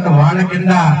తర్వాత వాళ్ళ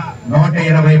కింద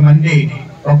 120 మంది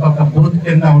ఒక్కొక్క బూత్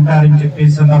కింద ఉంటారని చెప్పి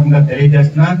సందర్భంగా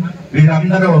తెలియజేస్తున్నారు.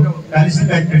 వీరందరూ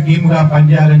కలిసికట్టు టీమ్ గా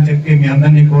పనిచేయాలని చెప్పి మీ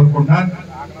అందరినీ కోరుకుంటున్నాను.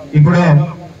 ఇప్పుడు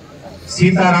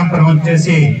సీతారాంపురం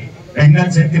వచ్చేసి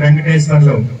వెంగళశెట్టి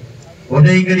వెంకటేశ్వర్లు,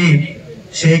 ఉదయగిరి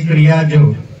షేక్ రియాజు,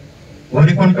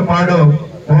 ఒరికుంటపాడు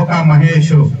కోకా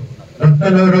మహేష్,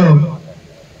 రొత్తలూరు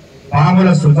పాముల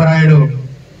సుబ్బరాయుడు,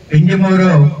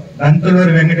 పింజమూరు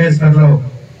దంతులూరు వెంకటేశ్వర్లు,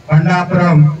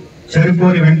 కొండాపురం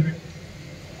చెరుకూరి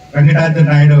వెంకటాద్రి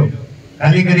నాయుడు,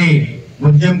 కలిగిరి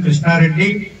బుజ్జం కృష్ణారెడ్డి,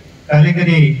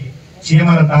 కలిగిరి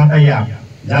చీమల తాతయ్య,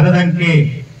 జలదంకి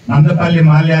మందపల్లి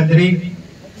మాల్యాద్రి,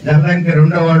 జలదంకి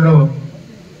రెండో వాళ్ళు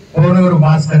కోనూరు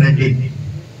భాస్కర్ రెడ్డి.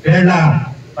 వీళ్ళ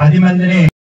 10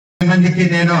 మందికి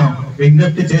నేను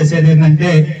విజ్ఞప్తి చేసేది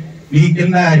ఏంటంటే, ఈ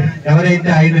కింద ఎవరైతే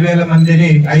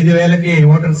 5,000కి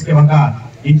ఓటర్స్ కి ఒక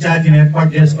ఇన్ఛార్జిని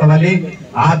ఏర్పాటు చేసుకోవాలి.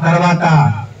 ఆ తర్వాత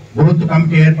బూత్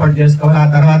కమిటీ ఏర్పాటు చేసుకోవాలి. ఆ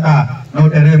తర్వాత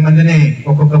 120 మందిని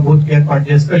ఒక్కొక్క బూత్ కి ఏర్పాటు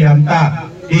చేసుకోవాలి. అంతా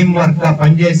టీం వర్క్ గా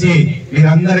పనిచేసి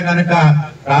మీరందరూ కనుక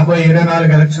రాబోయే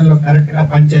 24 ఎలక్షన్ లో కరెక్ట్ గా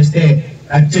పనిచేస్తే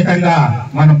ఖచ్చితంగా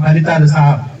మనం ఫలితాలు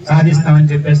సాధిస్తామని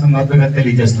చెప్పేసి మొదలుగా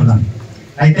తెలియజేస్తున్నాను.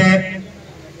 అయితే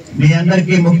మీ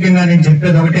అందరికీ ముఖ్యంగా నేను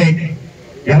చెప్పేది ఒకటే,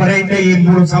 ఎవరైతే ఈ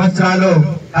 3 సంవత్సరాలు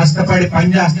కష్టపడి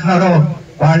పనిచేస్తున్నారో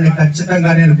వాళ్ళని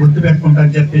ఖచ్చితంగా నేను గుర్తు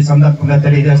పెట్టుకుంటానని చెప్పి సందర్భంగా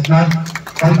తెలియజేస్తున్నాను.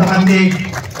 కొంతమంది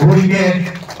ఊరికే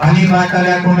పని బాట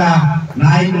లేకుండా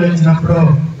నాయకులు వచ్చినప్పుడు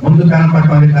ముందు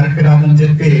కనపడటం కరెక్ట్ కాదని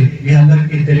చెప్పి మీ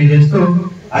అందరికీ తెలియజేస్తూ,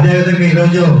 అదేవిధంగా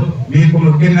ఈరోజు మీకు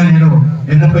ముఖ్యంగా నేను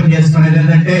విన్నపం చేసుకునేది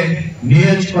ఏంటంటే,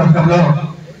 నియోజకవర్గంలో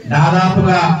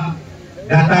దాదాపుగా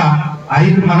గత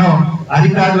 5 మనం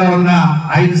అధికారంలో ఉన్న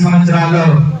 5 సంవత్సరాల్లో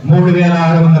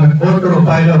 3,600 కోట్ల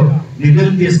రూపాయలు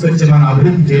నిధులు తీసుకొచ్చి మనం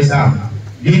అభివృద్ధి చేశాం.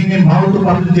 దీన్ని మౌతు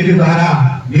పద్ధతి ద్వారా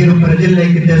మీరు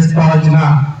ప్రజల్లోకి తెలుసుకోవాల్సిన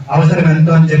అవసరం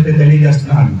ఎంతో అని చెప్పి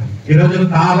తెలియజేస్తున్నాను. ఈరోజు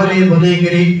కావలి,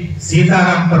 ఉదయగిరి,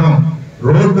 సీతారాంపురం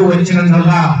రోడ్డు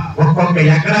వచ్చినందువల్ల ఒక్కొక్క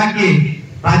ఎకరాకి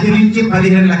 10 నుంచి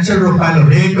 15 లక్షల రూపాయలు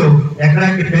రేటు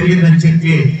ఎకరాకి పెరిగిందని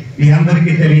చెప్పి మీ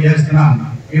అందరికీ తెలియజేస్తున్నాను.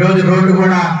 ఈరోజు రోడ్డు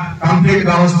కూడా కంప్లీట్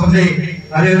గా వస్తుంది.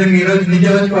 అదేవిధంగా ఈరోజు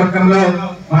నియోజకవర్గంలో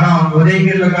మనం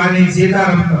ఉదయగిరిలో కానీ,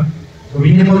 సీతారాంపురం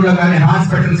వింజమూరులో కానీ,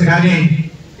 హాస్పిటల్స్ కానీ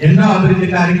ఎన్నో అభివృద్ధి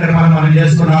కార్యక్రమాలు మనం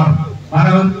చేసుకున్నాం.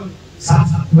 మనం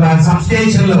సబ్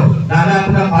స్టేషన్లు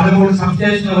దాదాపుగా 13 సబ్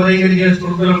స్టేషన్లు ఉదయగిరి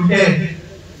చేసుకుంటూ ఉంటే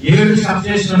 7 సబ్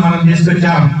స్టేషన్లు మనం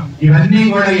తీసుకొచ్చాం. ఇవన్నీ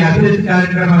కూడా ఈ అభివృద్ధి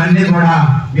కార్యక్రమాలన్నీ కూడా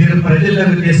మీరు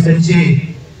ప్రజలకు తీసుకొచ్చి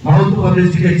మౌత్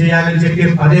పబ్లిసిటీ చేయాలని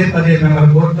చెప్పి పదే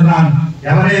మిమ్మల్ని కోరుతున్నాను.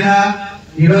 ఎవరైనా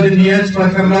ఈ రోజు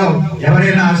నియోజకవర్గంలో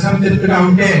ఎవరైనా అసంతృప్తిగా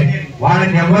ఉంటే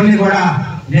వాళ్ళకి ఎవరిని కూడా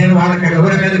వాళ్ళకి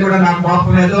ఎవరి మీద కూడా నాకు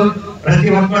కోపం లేదు. ప్రతి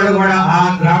ఒక్కళ్ళు కూడా ఆ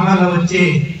గ్రామాల్లో వచ్చి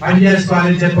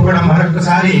పనిచేసుకోవాలని చెప్పి కూడా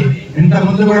మరొకసారి ఇంత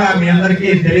ముందు కూడా మీ అందరికీ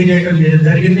తెలియజేయడం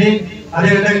జరిగింది.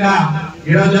 అదేవిధంగా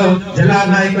ఈరోజు జిల్లా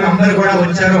నాయకులు అందరూ కూడా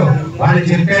వచ్చారు. వాళ్ళు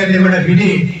చెప్పేది కూడా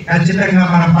విని ఖచ్చితంగా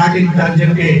మనం పాటించాలని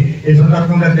చెప్పి ఈ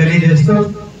సందర్భంగా తెలియజేస్తూ,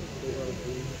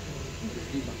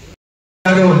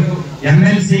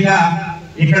 ఎమ్మెల్సీగా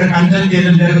ఇక్కడ కంటెంట్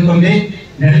చేయడం జరుగుతుంది.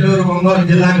 నెల్లూరు ఒంగోలు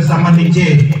జిల్లాకు సంబంధించి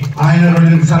ఆయన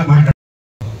 2 నిమిషాలు మాట్లాడారు.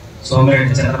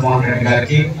 సోమిరెడ్డి చంద్రమోహన్ రెడ్డి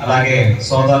గారికి, అలాగే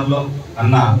సోదరులు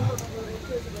అన్న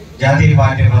జాతీయ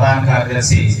పార్టీ ప్రధాన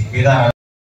కార్యదర్శి బీదా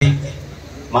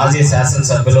మాజీ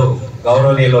శాసనసభ్యులు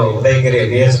గౌరవనీయులు ఉదయగిరి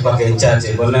నియోజకవర్గ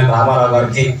ఇన్ఛార్జి బొల్లేని రామారావు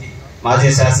గారికి,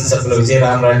 మాజీ శాసనసభ్యులు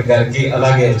విజయరామరెడ్డి గారికి,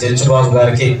 అలాగే జంచుబాబు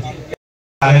గారికి,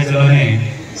 కాలేజీలోనే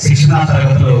శిక్షణా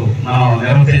తరగతులు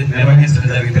మనం నిర్వహించడం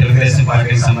జరిగింది తెలుగుదేశం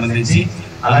పార్టీకి సంబంధించి.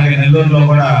 అలాగే నెల్లూరులో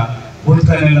కూడా బూత్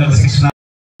కన్వీనర్ల శిక్షణ.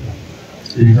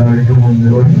 ఈ కార్యక్రమం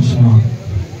నిర్వహించిన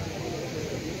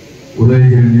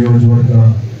ఉదయగిరి నియోజకవర్గ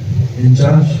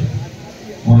ఇన్ఛార్జ్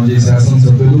మాజీ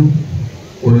శాసనసభ్యులు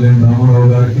బొల్లేని రామారావు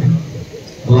గారికి,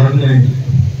 అలాగే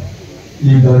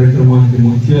ఈ కార్యక్రమానికి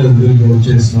ముఖ్య అతిథులుగా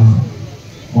వచ్చేసిన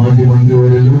మాజీ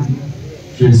మంత్రివర్యులు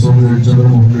శ్రీ సోమిరెడ్డి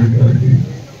చంద్రమోహన్ రెడ్డి గారికి,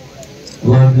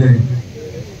 అలాగే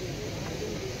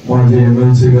మాజీ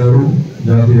ఎమ్మెల్సీ గారు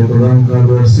జాతీయ ప్రధాన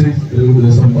కార్యదర్శి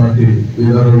తెలుగుదేశం పార్టీ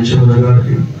బీదా రవిచంద్ర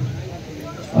గారికి,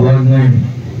 అలాగే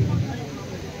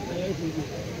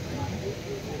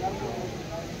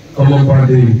ఖమ్మం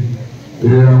పార్టీ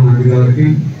విజయరామరెడ్డి గారికి,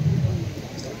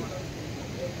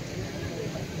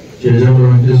 కేజీఆర్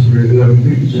వెంకటేశ్వర రెడ్డి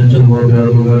గారికి, చంచల్బాబు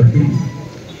యాదవ్ గారికి,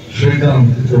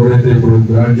 శ్రీకాంత్ ఎవరైతే ఇప్పుడు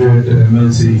గ్రాడ్యుయేట్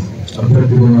ఎమ్మెల్సీ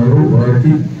అభ్యర్థిగా ఉన్నారో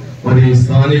వారికి, మరి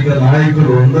స్థానిక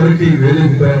నాయకులు అందరికీ,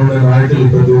 వేదిక పైన ఉండే నాయకులు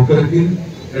ప్రతి ఒక్కరికి,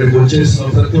 ఇక్కడికి వచ్చేసిన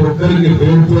ప్రతి ఒక్కరికి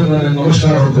పేరు పేరున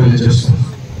నమస్కారం తెలియజేస్తున్నాను.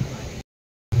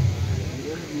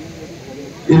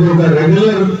 ఇది ఒక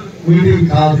రెగ్యులర్ మీటింగ్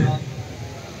కాదు.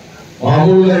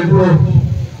 మామూలుగా ఇప్పుడు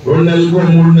 2 నెలలకు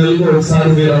 3 నెలలకు ఒకసారి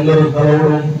మీరు అందరూ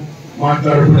కలవడం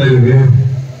మాట్లాడుకునేది వేరు.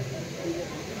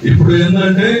 ఇప్పుడు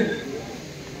ఏంటంటే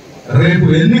రేపు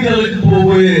ఎన్నికలకు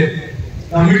పోబోయే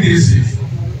కమిటీస్,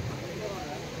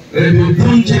 రేపు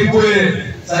యుద్ధం చేయబోయే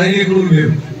సైనికులు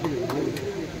లేరు.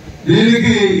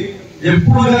 దీనికి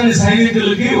ఎప్పుడు కానీ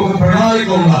సైనికులకి ఒక ప్రణాళిక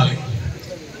ఉండాలి.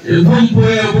 యుద్ధం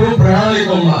పోయేప్పుడు ప్రణాళిక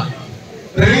ఉండాలి,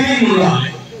 ట్రైనింగ్ ఉండాలి,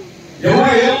 ఎవరు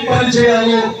ఏం పని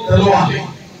చేయాలో తెలవాలి.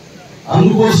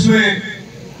 అందుకోసమే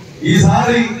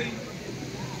ఈసారి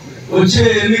వచ్చే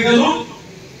ఎన్నికలు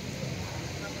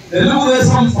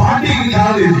తెలుగుదేశం పార్టీకి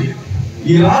కాదు, ఇది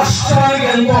ఈ రాష్ట్రానికి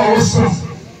ఎంతో అవసరం.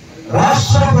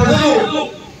 రాష్ట్ర ప్రజలు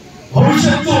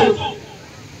భవిష్యత్తు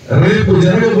రేపు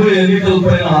జరగబోయే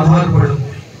ఎన్నికలపై ఆధారపడింది.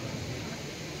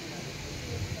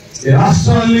 ఈ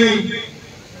రాష్ట్రాన్ని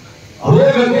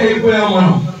అధోగతి అయిపోయాం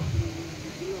మనం.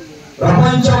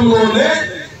 ప్రపంచంలోనే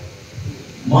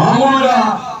మామూలుగా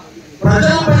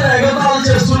ప్రజలపైన ఎగతాళి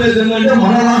చేస్తున్నది ఏంటంటే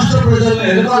మన రాష్ట్ర ప్రజల్ని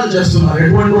ఎగతాళి చేస్తున్నారు.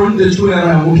 ఎటువంటి వాడిని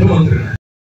తెచ్చుకున్నారా ముఖ్యమంత్రిని?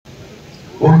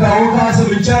 ఒక అవకాశం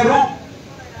ఇచ్చారు,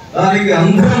 దానికి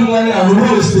అందరంగానే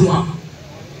అనుభవిస్తున్నాం.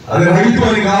 అది రైతు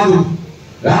అని కాదు,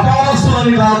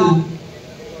 వ్యాపారస్తులని కాదు,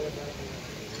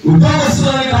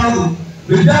 ఉద్యోగస్తులని కాదు,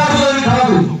 విద్యార్థులని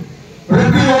కాదు,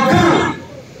 ప్రతి ఒక్కరూ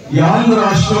ఈ ఆంధ్ర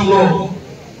రాష్ట్రంలో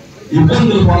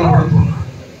ఇబ్బందులు పాల్పడుతున్నారు.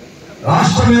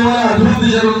 రాష్ట్రం ఏమైనా అభివృద్ధి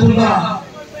జరుగుతుందా?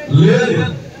 లేదు,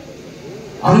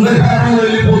 అంధకారం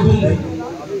వెళ్ళిపోతుంది.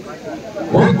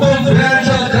 మొత్తం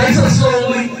ఫైనాన్షియల్ క్రైసిస్ లో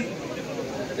ఉంది.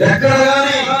 ఎక్కడ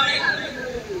కానీ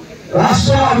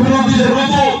రాష్ట్రం అభివృద్ధి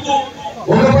జరుగుతూ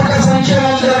ఒక పక్క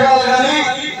సంక్షేమం జరగాలి, కానీ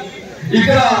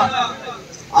ఇక్కడ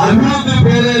అభివృద్ధి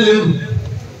పేరే లేదు.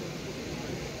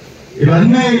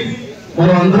 ఇవన్నీ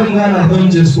మనం అందరం కానీ అర్థం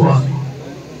చేసుకోవాలి.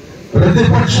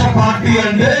 ప్రతిపక్ష పార్టీ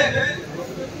అంటే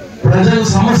ప్రజల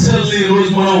సమస్యల్ని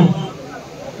ఈరోజు మనం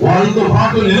వాళ్ళతో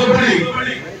పాటు నిలబడి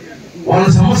వాళ్ళ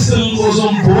సమస్యల కోసం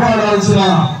పోరాడాల్సిన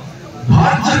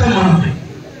బాధ్యత మనది.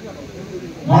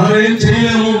 మనం ఏం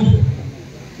చేయలేము.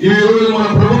 ఈ రోజు మన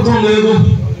ప్రభుత్వం లేదు,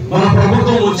 మన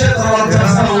ప్రభుత్వం వచ్చే తర్వాత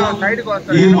చేస్తాము,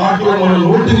 ఈ మాటలు మన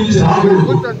నోటి నుంచి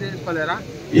రాకూడదు.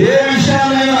 ఏ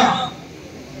విషయాన్నైనా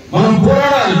మనం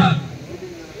పోరాడాలి,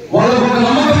 వాళ్ళకు ఒక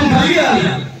నమ్మకం కలిగాలి.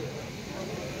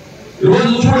 ఈరోజు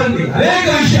చూడండి, అనేక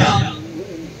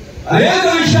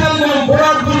విషయాలు మనం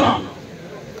పోరాడుతున్నాం,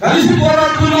 కలిసి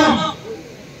పోరాడుతున్నాం,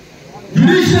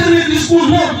 జ్యుడిషియరీ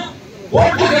తీసుకుంటున్నాం,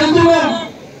 కోర్టుకు వెళ్తున్నాం,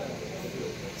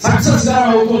 సక్సెస్ గా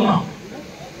అవుతున్నాం.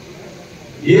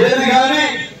 ఏది కానీ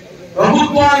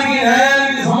ప్రభుత్వానికి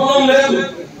న్యాయానికి సంబంధం లేదు.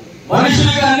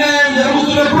 మనుషులకి అన్యాయం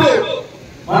జరుగుతున్నప్పుడు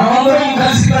మనమందరం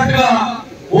కలిసికట్టుగా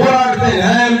పోరాడితే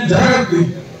న్యాయం జరగదు.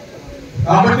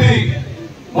 కాబట్టి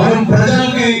మనం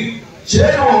ప్రజలకి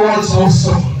చేరువవలసిన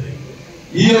అవసరం ఉంది.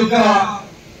 ఈ యొక్క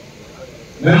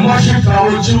మెంబర్షిప్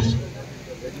కావచ్చు,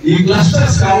 ఈ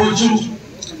క్లస్టర్స్ కావచ్చు,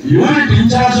 యూనిట్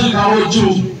ఇన్ఛార్జీలు కావచ్చు,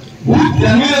 బూత్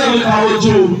కన్వీనర్లు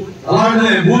కావచ్చు,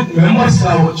 అలాగే బూత్ మెంబర్స్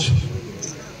కావచ్చు,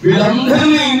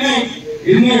 వీళ్ళందరినీ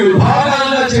ఇన్ని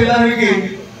విభాగాలుగా చేయడానికి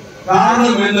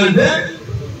కారణం ఏంటంటే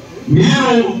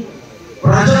మీరు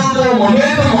ప్రజలతో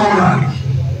మమేకం అవడానికి,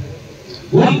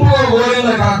 గుంపులో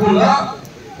గోరింద కాకుండా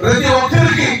ప్రతి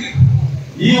ఒక్కరికి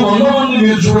 100 మంది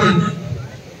మీరు చూడండి.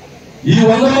 ఈ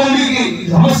 100 మందికి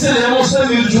సమస్యలు ఏమొస్తాయో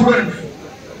మీరు చూడండి.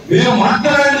 మీరు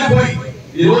మాట్లాడండి. పోయి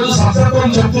ఈరోజు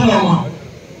సత్యత్వం చెప్తున్నామా?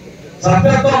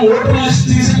 సత్యత్వం ఓటర్ లిస్ట్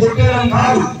తీసి కొట్టేయడం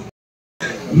కాదు.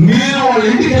 మీరు వాళ్ళ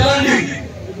ఇంటికి వెళ్ళండి.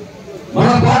 మన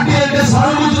పార్టీ అంటే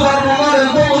సానుభూతిదారులు ఉన్నారు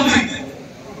ఎంతో మంది.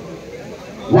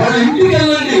 వాళ్ళ ఇంటికి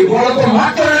వెళ్ళండి, వాళ్ళతో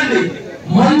మాట్లాడండి,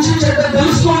 మంచి చెడ్డ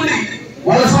తెలుసుకోండి,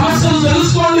 వాళ్ళ సమస్యలు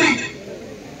తెలుసుకోండి.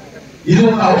 ఇది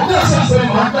ఒక అవకాశం పోయి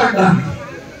మాట్లాడడానికి.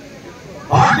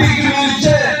 పార్టీకి మీరు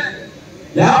ఇచ్చే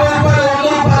 50 రూపాయలు 100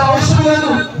 రూపాయలు అవసరం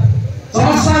లేదు.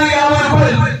 సంవత్సరానికి 50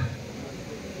 రూపాయలు.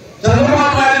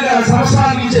 చంద్రబాబు నాయుడు గారు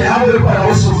సంవత్సరానికి ఇచ్చే 50 రూపాయలు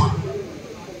అవసరం.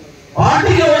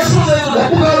 పార్టీకి అవసరం లేదు,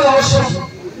 డబ్బు కాదు అవసరం.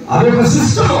 అది ఒక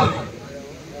సిస్టమ్.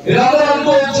 మీరందరూ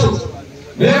అనుకోవచ్చు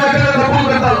మేము ఎక్కడ డబ్బులు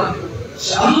పెట్టాలని.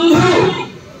 అందరూ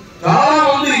చాలా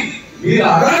మంది మీరు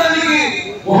అడగడానికి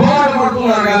మొహమాట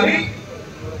పడుతున్నారు, కానీ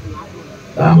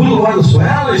డబ్బులు వాళ్ళు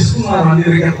స్వయాలు ఇస్తున్నారు.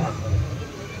 అందరికీ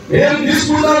మేము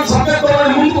తీసుకుంటాం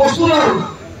సభ్యత్వాన్ని ముందుకు వస్తున్నారు.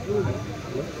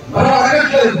 మనం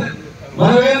అడగట్లేదు.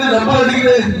 మనం ఏంది డబ్బులు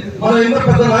అడిగితే మనం ఇంత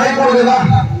పెద్ద నాయకుడు కదా,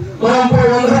 మనం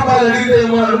 100 రూపాయలు అడిగితే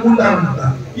ఏమో అనుకుంటారంట.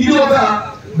 ఇది ఒక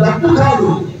డబ్బు కాదు.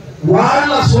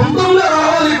 వాళ్ళ సొంతంగా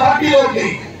రావాలి పార్టీలోకి.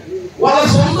 వాళ్ళ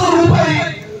సొంత రూపాయి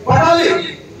పడాలి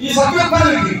ఈ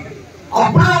సభ్యత్వానికి.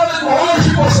 అప్పుడే వాళ్ళకి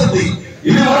ఓనర్షిప్ వస్తుంది.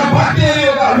 ఇది మన పార్టీ అనే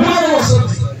ఒక అభిమానం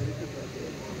వస్తుంది.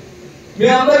 మీ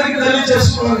అందరికీ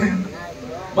తెలియజేస్తున్నాను.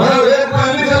 మనం రేపు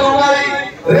ఎన్నికలు ఉన్నాయి,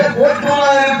 రేపు ఓట్లు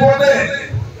ఉన్నాయని పోతే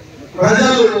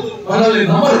ప్రజలు మనల్ని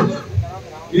నమ్మరు.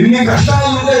 ఇన్ని కష్టాలు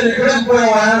ఉంటే ఎక్కడికి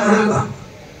పోయావా అని అడుగుతారు.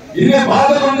 ఇన్ని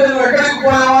బాధలు ఉంటే నువ్వు ఎక్కడికి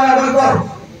పోయావా అని అడుగుతారు.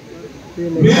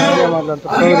 మీరు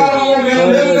అధికారంలో మేము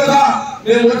లేవు కదా,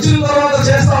 మేము వచ్చిన తర్వాత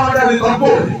చేస్తామంటే అది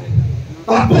తప్పు.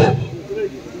 తప్పు.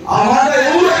 ఆ మాట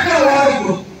ఎవరు ఎక్కడ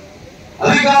వాడదు.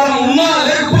 అధికారం ఉన్నా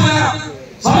లేకపోయినా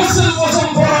సమస్యల కోసం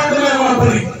పోరాటమే మన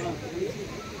పని.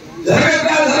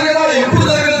 జరగదా ఎప్పుడు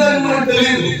జరగదని మనకు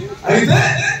తెలియదు. అయితే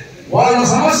వాళ్ళ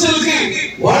సమస్యలకి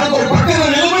వాళ్ళతో పక్కన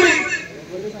నిలబడి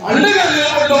అండగా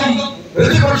నిలబడడం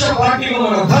ప్రతిపక్ష పార్టీలో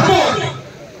మన ధర్మం, అది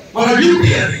మన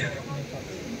డ్యూటీ. అది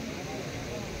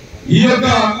ఈ యొక్క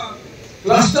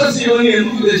క్లస్టర్స్ ఇవన్నీ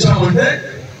ఎందుకు తెచ్చామంటే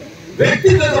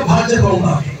వ్యక్తిగత బాధ్యత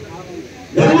ఉండాలి.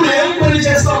 ఎవరు ఏం పని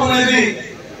చేస్తామనేది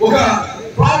ఒక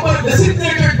ప్రాపర్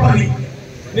డెసిగ్నేటెడ్ పని.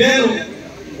 నేను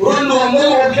 200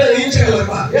 ఓట్లు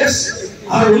వేయించగలరా? ఎస్,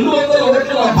 ఆ 200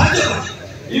 ఓట్లు నా బాధ్యత.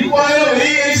 ఇంకో ఆయన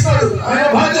 1000 వేయిస్తాడు, ఆయన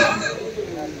బాధ్యత.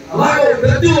 అలాగే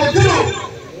ప్రతి ఒక్కరూ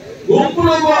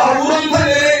గుంపులకు ఆ ఊరంతా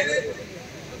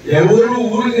ఎవరు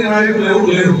ఊరికి నాయకులు ఎవరు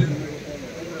లేరు.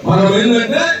 మనం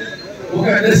ఏంటంటే ఒక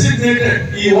డెసిగ్నేటెడ్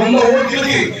ఈ 100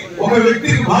 ఓట్లకి ఒక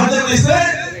వ్యక్తికి బాధ్యత ఇస్తే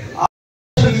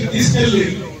తీసుకెళ్లి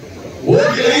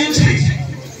ఓట్లు వేయించి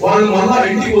వాళ్ళు మళ్ళా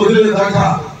ఇంటికి వదిలేదాకా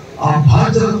ఆ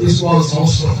బాధ్యత తీసుకోవాల్సిన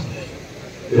అవసరం.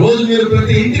 ఈరోజు మీరు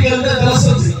ప్రతి ఇంటికి వెళ్తే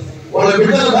తెలుస్తుంది, వాళ్ళ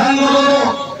బిడ్డలు బెంగళూరులోనో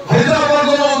హైదరాబాద్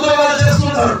లోనో ఉద్యోగాలు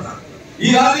చేస్తుంటారు.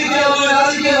 ఈ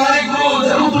రాజకీయ నాయకులు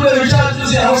జరుగుతున్న విషయాలు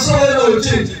చూసి అవసరం లేదో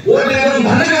వచ్చి ఓటు వేయడం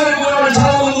దండగా అనుకునే వాళ్ళు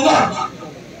చాలా మంది ఉన్నారు.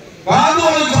 కాదు,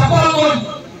 వాళ్ళకి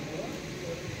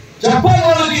చెప్పాలి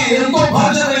వాళ్ళకి ఎంతో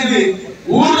బాధ్యత. ఇది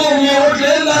ఊళ్ళో మీ ఓట్లు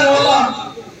లేని దాని వల్ల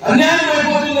అన్యాయం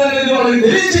అయిపోతుంది అనేది వాళ్ళకి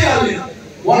తెలియజేయాలి.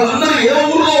 వాళ్ళందరూ ఏ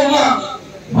ఊళ్ళో ఉన్నా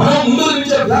మనం ముందు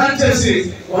నుంచే ప్లాన్ చేసి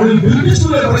వాళ్ళని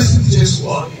పిలిపించుకునే పరిస్థితి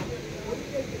చేసుకోవాలి.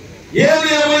 ఏది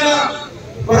ఏమైనా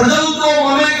ప్రజలతో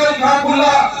మమేకం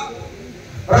కాకుండా,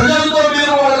 ప్రజలతో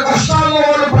మీరు వాళ్ళ కష్టాల్లో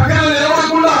వాళ్ళ పక్కన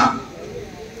నిలబడకుండా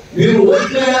మీరు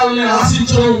ఓట్లు వేయాలని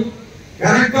ఆశించడం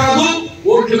కరెక్ట్ కాదు.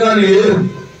 ఓట్లు కానీ వేయరు.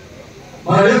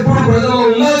 మనం ఎప్పుడు ప్రజల్లో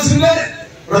ఉండాల్సిందే,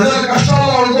 ప్రజల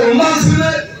కష్టాల్లో వాళ్ళతో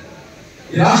ఉండాల్సిందే.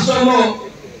 ఈ రాష్ట్రంలో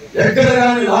ఎక్కడ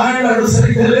కానీ లా అండ్ ఆర్డర్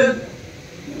సరిగ్గా లేదు.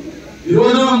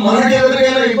 ఈరోజు మనకి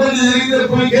ఎవరికైనా ఇబ్బంది జరిగితే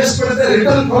పోయి కేసు పెడితే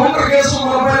రిటర్న్ కౌంటర్ కేసు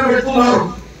మన పైన పెట్టుకున్నారు.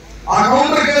 ఆ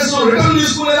కౌంటర్ కేసు రిటర్న్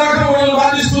తీసుకునేదాకా మనల్ని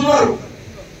బాధిస్తున్నారు.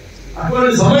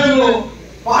 అటువంటి సమయంలో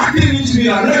పార్టీ నుంచి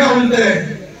మీరు అండగా ఉంటే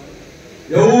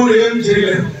ఎవరు ఏం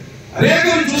చేయలేరు.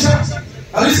 అనేకం చూసాం,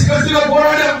 కలిసి కట్టుగా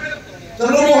పోరాడాం.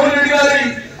 చంద్రమోహన్ రెడ్డి గారి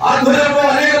ఆధ్వర్యంలో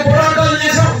అనేక పోరాటాలు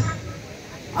చేశాం.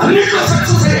 అన్నింటిలో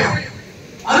సక్సెస్ అయ్యాం.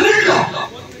 అన్నింటిలో.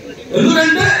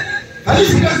 ఎందుకంటే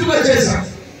కలిసి కట్టుగా చేశాం.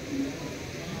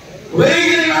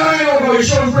 ఉదయగిరి నారాయణ ఒక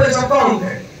విషయం ఇప్పుడే చెప్తా ఉంటే,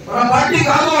 మన పార్టీ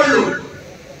కాదు వాళ్ళు,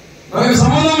 మనకు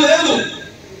సంబంధం లేదు.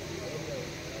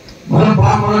 మన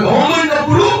గవర్నమెంట్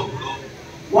అప్పుడు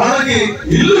వాళ్ళకి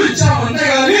ఇల్లు ఇచ్చామంటే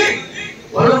గాని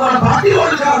వాళ్ళు మన పార్టీ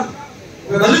వాళ్ళు కాదు.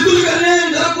 దళితులకి అన్యాయం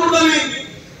జరగకూడదని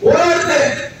పోరాడితే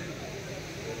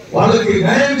వాళ్ళకి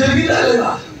న్యాయం జరిగిందా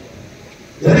లేదా?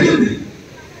 జరిగింది.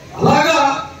 అలాగా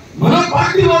మన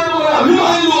పార్టీ వాళ్ళు, మన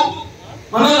అభిమానులు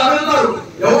మనల్ని అడుగుతారు,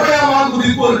 ఎవరైనా మాకు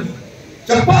దిక్కు అని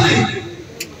చెప్పాలి.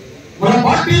 మన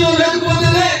పార్టీలో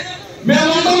లేకపోతేనే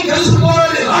మేమందరం కలిసి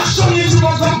పోరాడి రాష్ట్రం నుంచి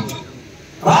మొత్తం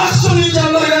రాష్ట్రం నుంచి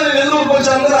అందరు కానీ నెల్లూరుకు వచ్చి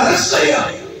అందరూ అరెస్ట్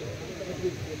అయ్యారు.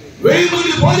 1000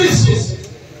 మంది పోలీసులు,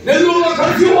 నెల్లూరులో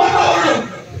కర్ఫ్యూ వాతావరణం.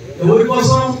 ఎవరి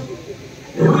కోసం?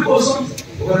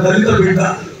 ఒక దళిత బిడ్డ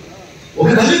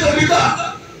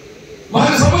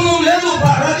మనకు సంబంధం లేదు.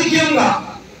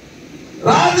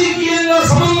 రాజకీయంగా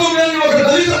సంబంధం లేని ఒక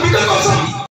దళిత బిడ్డ కోసం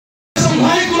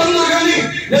నాయకులందరూ కానీ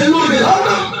నెల్లూరుకి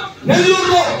రావడం,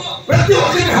 నెల్లూరులో ప్రతి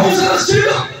ఒక్కరికి హౌస్ అరెస్ట్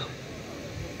చేయడం.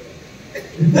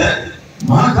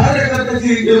 మా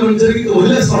కార్యకర్తకి ఏమైనా జరిగితే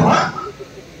వదిలేస్తామా?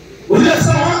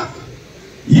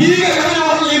 ఈగ కానీ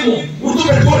వాళ్ళు లేము. గుర్తు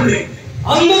పెట్టుకోండి,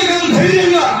 అందరికీ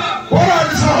ధైర్యంగా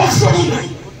పోరాడాల్సిన అవసరం ఉంది.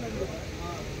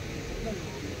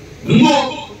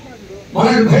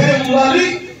 మనకు ధైర్యం ఉండాలి.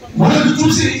 మనకు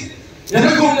చూసి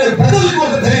వెనక ఉండే ప్రజలకు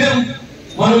ఒక ధైర్యం,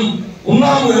 మనం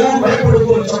ఉన్నాము, ఎవరు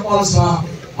భయపడుతూ చెప్పాల్సిన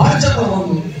బాధ్యత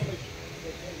ఉంది.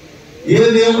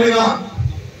 ఏది ఏమైనా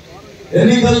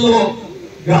ఎన్నికల్లో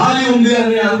గాలి ఉంది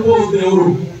అని అనుకోవద్దు ఎవరు.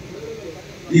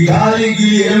 ఈ గాలి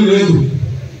గీలి ఏం లేదు.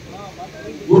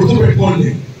 గుర్తు పెట్టుకోండి,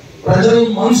 ప్రజల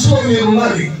మనసులో మీరు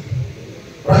ఉండాలి,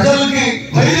 ప్రజలకి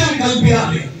ధైర్యం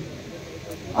కల్పించాలి.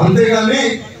 అంతేగాని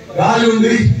గాలి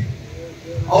ఉంది,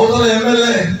 అవతల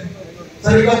ఎమ్మెల్యే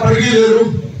సరిగ్గా పరిగెలేరు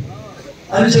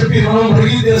అని చెప్పి మనం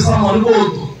పరిగి చేస్తాం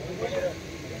అనుకోవద్దు.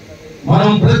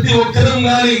 మనం ప్రతి ఒక్కరం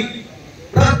కానీ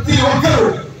ప్రతి ఒక్కరు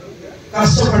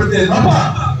కష్టపడితే తప్ప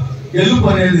గెలుపు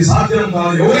అనేది సాధ్యం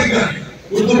కాదు ఎవరికి కానీ.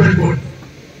 గుర్తు పెట్టుకోండి.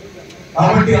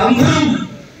 కాబట్టి అందరం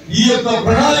ఈ యొక్క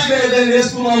ప్రణాళిక ఏదైతే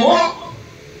వేస్తున్నామో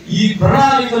ఈ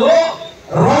ప్రణాళికలో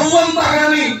రవ్వంత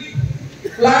కానీ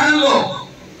ప్లాన్ లో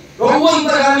రవ్వంత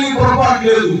కానీ పొరపాటు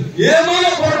లేదు.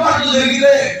 ఏమైనా పొరపాట్లు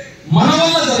జరిగితే మన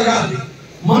వల్ల జరగాలి,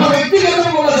 మన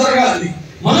వ్యక్తిగతం వల్ల జరగాలి,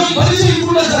 మనం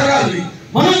పరిచయకుండా జరగాలి,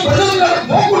 మనం ప్రజలు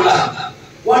పోకుండా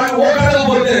వాటిని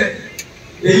ఓటాడకపోతే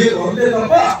అంతే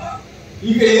తప్ప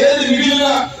ఇక ఏది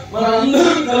మిగిలినా మన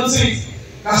అందరం కలిసి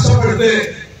కష్టపడితే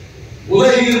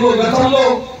ఉదయగిరిలో గతంలో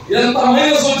ఎంత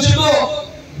మైనస్ వచ్చిందో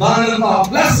దానంత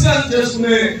ప్లస్ గా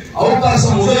చేసుకునే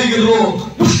అవకాశం ఉదయగిరిలో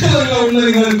పుష్కలంగా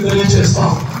ఉందని కానీ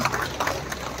తెలియజేస్తాం.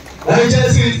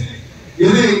 దయచేసి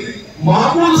ఇది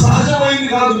మామూలు సహజమైంది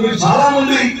కాదు. మీరు చాలా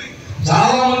మంది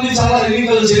చాలా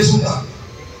ఎన్నికలు చేసుకుంటారు,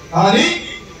 కానీ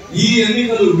ఈ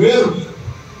ఎన్నికలు వేరు.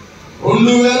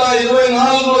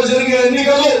 2024లో జరిగే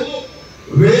ఎన్నికలు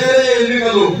వేరే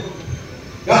ఎన్నికలు,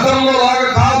 గతంలో లాగా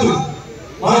కాదు.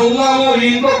 మనం ఉన్నాము ఈ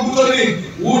ఇంట్లో కూర్చొని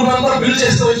ఊరంతా బిల్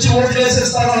చేస్తే వచ్చి ఓట్లు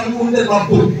వేసేస్తారా అనుకుంటే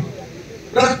తప్పు.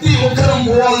 ప్రతి ఒక్కరం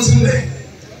పోవాల్సిందే,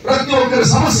 ప్రతి ఒక్కరి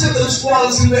సమస్య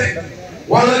తెలుసుకోవాల్సిందే,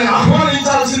 వాళ్ళని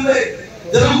ఆహ్వానించాల్సిందే,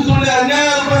 జరుగుతుండే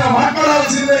అన్యాయాలపైన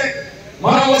మాట్లాడాల్సిందే,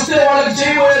 మనం వస్తే వాళ్ళకి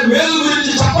చేయబోయే మేలు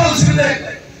గురించి చెప్పాల్సిందే.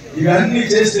 ఇవన్నీ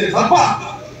చేస్తే తప్ప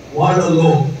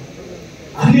వాళ్ళలో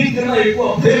అన్నిటికన్నా ఎక్కువ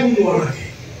భయం ఉంది. వాళ్ళకి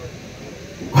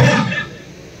భయం.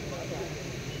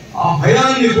 ఆ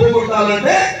భయాన్ని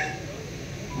పోగొట్టాలంటే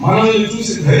మనల్ని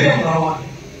చూసి ధైర్యం రావాలి,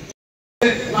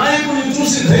 నాయకుడిని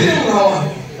చూసి ధైర్యం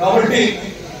రావాలి. కాబట్టి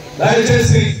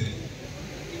దయచేసి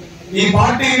ఈ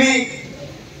పార్టీని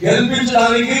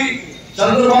గెలిపించడానికి,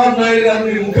 చంద్రబాబు నాయుడు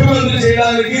గారిని ముఖ్యమంత్రి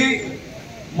చేయడానికి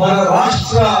మన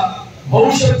రాష్ట్ర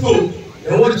భవిష్యత్తు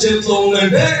ఎవరి చేతిలో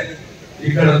ఉందంటే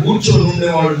ఇక్కడ కూర్చొని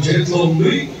ఉండేవాళ్ళ చేతిలో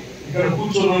ఉంది, ఇక్కడ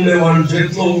కూర్చొని ఉండేవాళ్ళ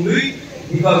చేతిలో ఉంది,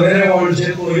 ఇంకా వేరే వాళ్ళ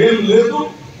చేతిలో ఏం లేదు.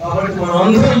 కాబట్టి మనం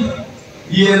అందరం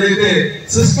ఏదైతే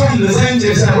సిస్టమ్ డిజైన్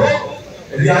చేశారో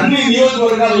ఇది అన్ని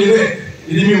నియోజకవర్గాలు ఇదే.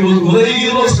 ఇది మీ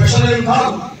ఉదయగిరిలో స్పెషల్ ఏం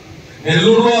కాదు,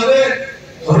 నెల్లూరులో అదే,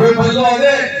 సర్వేపల్లిలో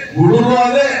అదే, గూడూరులో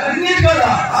అదే, అన్ని కదా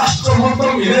రాష్ట్రం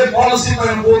మొత్తం ఇదే పాలసీ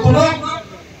పైన పోతున్నాం.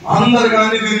 అందరు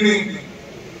కానీ దీన్ని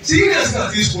సీరియస్ గా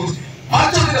తీసుకోండి,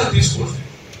 బాధ్యతగా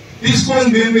తీసుకొని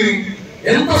దీన్ని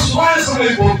ఎంత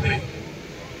సునాయాసమైపోతుంది.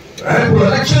 రేపు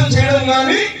ఎలక్షన్ చేయడం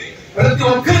కానీ ప్రతి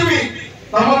ఒక్కరిని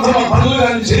తమ పనులు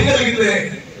కానీ చేయగలిగితే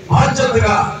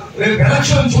బాధ్యతగా రేపు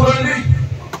ఎలక్షన్ చూడండి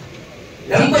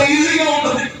ఎంత ఈజీగా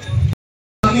ఉంటుంది.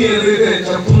 ఏదైతే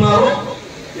చెప్తున్నారో,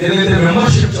 ఏదైతే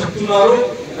మెంబర్షిప్ చెప్తున్నారో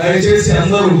దయచేసి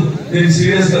అందరూ దీన్ని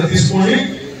సీరియస్ గా తీసుకొని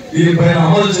దీనిపైన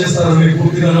అమలు చేస్తారని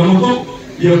పూర్తిగా నమ్ముతూ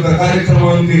ఈ యొక్క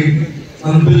కార్యక్రమానికి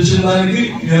నన్ను పిలిచిన దానికి,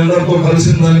 మీ అందరితో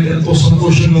కలిసిన దానికి ఎంతో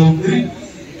సంతోషంగా ఉంది.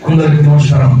 అందరికీ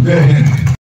నమస్కారం. జై హింద్.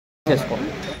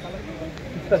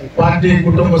 పార్టీ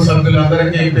కుటుంబ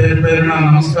సభ్యులందరికీ పేరు పేరున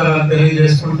నమస్కారాలు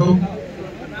తెలియజేసుకుంటూ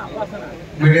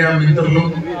మీడియా మిత్రులు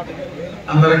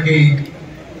అందరికీ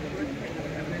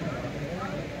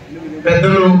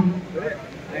పెద్దలు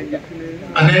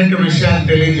అనేక విషయాలు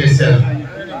తెలియజేశారు.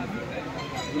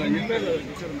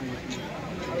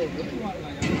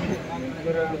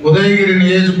 ఉదయగిరి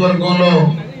నియోజకవర్గంలో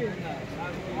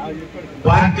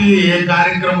పార్టీ ఏ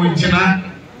కార్యక్రమం ఇచ్చినా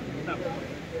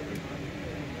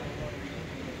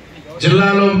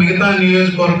జిల్లాలో మిగతా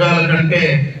నియోజకవర్గాల కంటే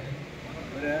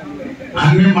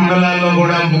అన్ని మండలాల్లో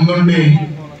కూడా ముందుండి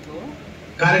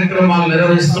కార్యక్రమాలు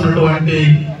నిర్వహిస్తున్నటువంటి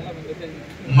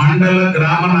మండల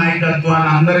గ్రామ నాయకత్వాన్ని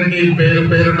అందరికీ పేరు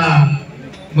పేరున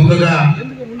ముందుగా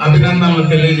అభినందనలు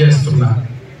తెలియజేస్తున్నా.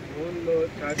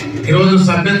 ఈరోజు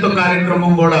సభ్యత్వ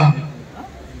కార్యక్రమం కూడా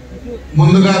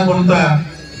ముందుగా కొంత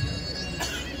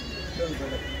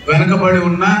వెనకబడి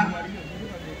ఉన్నా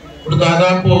ఇప్పుడు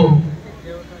దాదాపు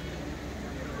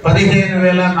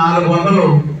 15,400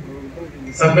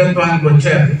 సభ్యత్వానికి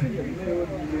వచ్చారు.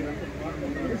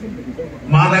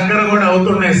 మా దగ్గర కూడా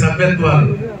అవుతున్నాయి సభ్యత్వాలు.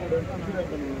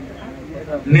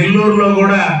 నెల్లూరులో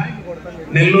కూడా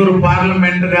నెల్లూరు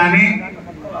పార్లమెంట్ కానీ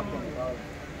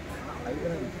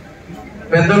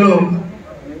పెద్దలు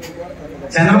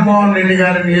చంద్రమోహన్ రెడ్డి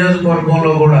గారి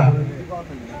నియోజకవర్గంలో కూడా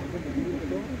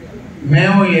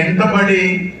మేము ఎంతబడి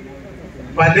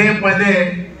పదే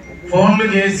ఫోన్లు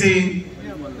చేసి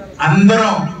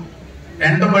అందరం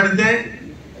ఎంతబడితే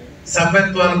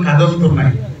సభ్యత్వాలు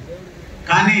కదులుతున్నాయి.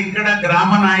 కానీ ఇక్కడ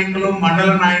గ్రామ నాయకులు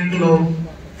మండల నాయకులు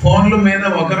ఫోన్ల మీద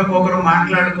ఒకరికొకరు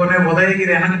మాట్లాడుకునే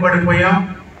ఉదయగిరి వెనకబడిపోయాం,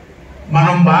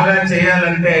 మనం బాగా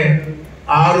చేయాలంటే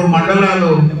 6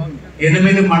 మండలాలు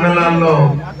 8 మండలాల్లో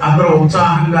అందరూ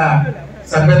ఉత్సాహంగా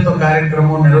సభ్యత్వ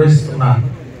కార్యక్రమం నిర్వహిస్తున్నారు.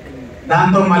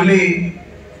 దాంతో మళ్ళీ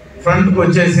ఫ్రంట్కి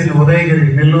వచ్చేసింది ఉదయగిరి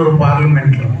నెల్లూరు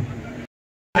పార్లమెంట్ లో.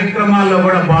 కార్యక్రమాల్లో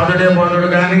కూడా బాధుడు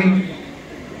కానీ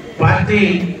పార్టీ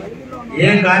ఏ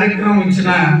కార్యక్రమం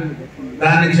ఇచ్చినా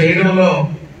దాన్ని చేయడంలో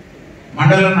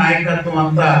మండల నాయకత్వం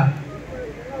అంతా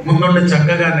ముందుండి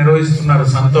చక్కగా నిర్వహిస్తున్నారు.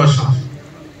 సంతోషం.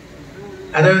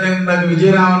 అదేవిధంగా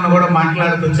విజయరామన్న కూడా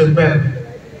మాట్లాడుతూ చెప్పారు,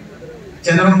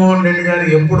 చంద్రమోహన్ రెడ్డి గారు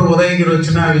ఎప్పుడు ఉదయగిరి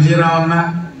వచ్చినా విజయరామన్న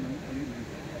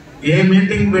ఏ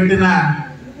మీటింగ్ పెట్టినా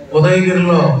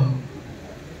ఉదయగిరిలో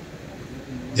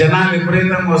జనాలు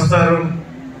విపరీతంగా వస్తారు.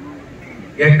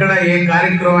 ఎక్కడ ఏ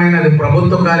కార్యక్రమం అయినా, అది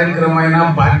ప్రభుత్వ కార్యక్రమం అయినా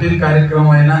పార్టీ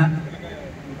కార్యక్రమం అయినా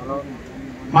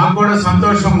మాకు కూడా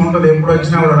సంతోషం ఉంటుంది. ఎప్పుడు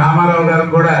వచ్చినా కూడా రామారావు గారు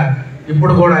కూడా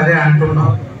ఇప్పుడు కూడా అదే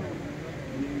అంటున్నాం.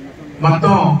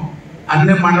 మొత్తం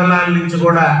అన్ని మండలాల నుంచి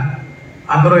కూడా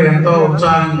అందరూ ఎంతో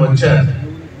ఉత్సాహంగా వచ్చారు.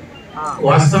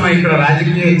 వాస్తవం ఇక్కడ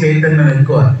రాజకీయ చైతన్యం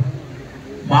ఎక్కువ.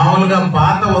 మామూలుగా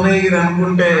పాత ఉదయగిరి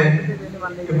అనుకుంటే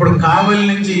ఇప్పుడు కావలి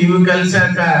నుంచి ఇవి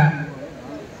కలిశాక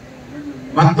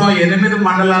మొత్తం 8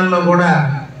 మండలాల్లో కూడా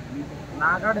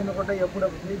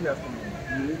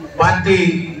పార్టీ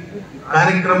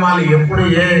కార్యక్రమాలు ఎప్పుడు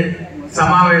ఏ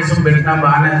సమావేశం పెట్టినా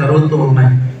బాగానే జరుగుతూ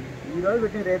ఉన్నాయి.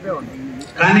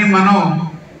 కానీ మనం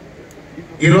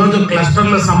ఈరోజు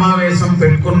క్లస్టర్ల సమావేశం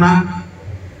పెట్టుకున్నా,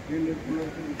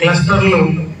 క్లస్టర్లు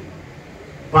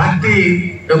పార్టీ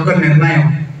యొక్క నిర్ణయం.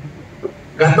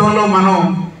 గతంలో మనం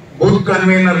బూత్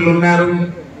కన్వీనర్లు ఉన్నారు,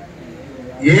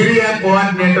 ఏరియా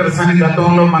కోఆర్డినేటర్స్ అని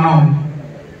గతంలో మనం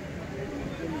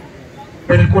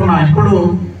పెట్టుకున్నాం. ఇప్పుడు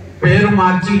పేరు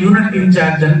మార్చి యూనిట్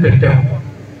ఇన్ఛార్జ్ అని పెట్టాము.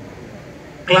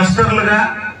 క్లస్టర్లుగా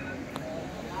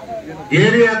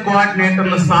ఏరియా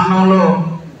కోఆర్డినేటర్ల స్థానంలో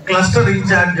క్లస్టర్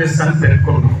ఇన్ఛార్జెస్ అని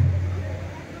పెట్టుకున్నాం.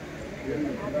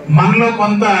 మనలో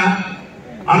కొంత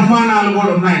అనుమానాలు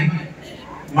కూడా ఉన్నాయి.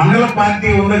 మండల పార్టీ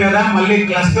ఉంది కదా, మళ్ళీ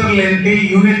క్లస్టర్లు ఏంటి,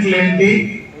 యూనిట్లు ఏంటి,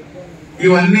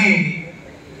 ఇవన్నీ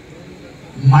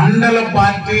మండల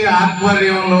పార్టీ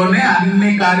ఆధ్వర్యంలోనే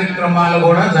అన్ని కార్యక్రమాలు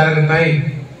కూడా జరుగుతాయి.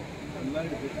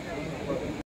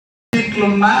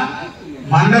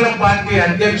 మండల పార్టీ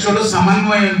అధ్యక్షుడు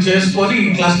సమన్వయం చేసుకొని ఈ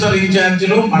క్లస్టర్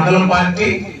ఇన్ఛార్జీలు మండల పార్టీ,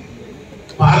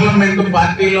 పార్లమెంటు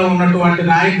పార్టీలో ఉన్నటువంటి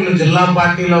నాయకులు జిల్లా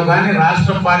పార్టీలో గాని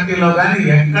రాష్ట్ర పార్టీలో గాని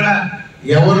ఎక్కడ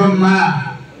ఎవరున్నా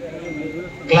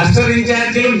క్లస్టర్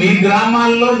ఇన్ఛార్జీలు మీ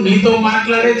గ్రామాల్లో మీతో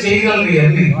మాట్లాడే చేయగలరు.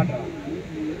 ఇవన్నీ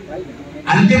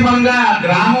అంతిమంగా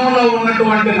గ్రామంలో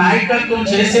ఉన్నటువంటి నాయకత్వం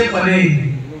చేసే పనే.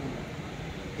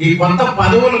 ఈ కొత్త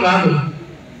పదవులు కాదు.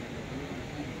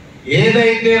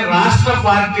 ఏదైతే రాష్ట్ర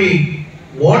పార్టీ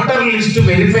ఓటర్ లిస్టు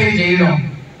వెరిఫై చేయడం,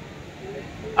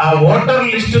 ఆ ఓటర్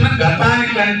లిస్టును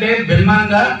గతానికంటే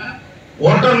భిన్నంగా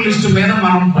ఓటర్ లిస్టు మీద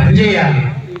మనం పనిచేయాలి.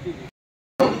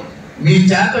 మీ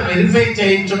చేత వెరిఫై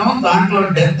చేయించడం, దాంట్లో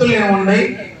డెత్లు ఏమున్నాయి,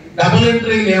 డబుల్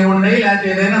ఎంట్రీలు ఏమున్నాయి, లేకపోతే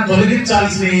ఏదైనా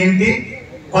తొలగించాల్సిన ఏంటి,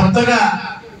 కొత్తగా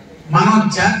మనం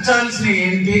చేర్చాల్సిన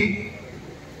ఏంటి,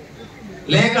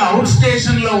 లేక అవుట్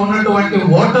స్టేషన్ లో ఉన్నటువంటి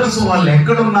ఓటర్స్ వాళ్ళు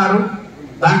ఎక్కడున్నారు,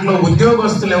 దాంట్లో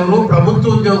ఉద్యోగస్తులు ఎవరు, ప్రభుత్వ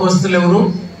ఉద్యోగస్తులు ఎవరు,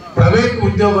 ప్రైవేట్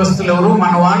ఉద్యోగస్తులు ఎవరు,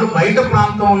 మన వాళ్ళు బయట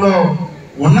ప్రాంతంలో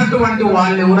ఉన్నటువంటి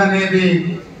వాళ్ళు ఎవరు అనేది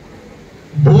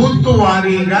బూత్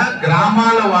వారీగా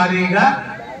గ్రామాల వారీగా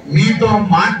మీతో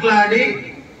మాట్లాడి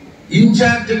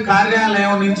ఇన్ఛార్జ్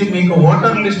కార్యాలయం నుంచి మీకు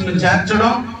ఓటర్ లిస్టులు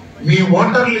చేర్చడం, మీ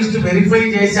ఓటర్ లిస్ట్ వెరిఫై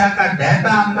చేశాక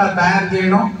డేటా అంతా తయారు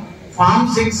చేయడం, ఫామ్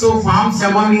 6 ఫామ్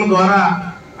 7 ద్వారా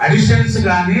అడిషన్స్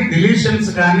కానీ డిలీషన్స్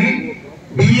కానీ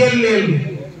బిఎల్ఏలు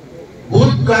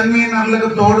బూత్ కన్వీనర్లకు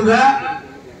తోడుగా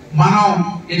మనం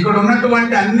ఇక్కడ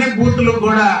ఉన్నటువంటి అన్ని బూత్లకు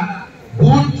కూడా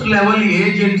బూత్ లెవెల్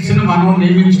ఏజెంట్స్ ని మనం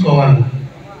నియమించుకోవాలి.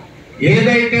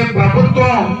 ఏదైతే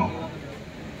ప్రభుత్వం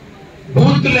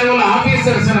బూత్ లెవెల్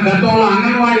ఆఫీసర్స్ అని గతంలో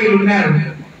అంగన్వాడీలు ఉన్నారు,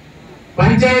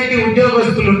 పంచాయతీ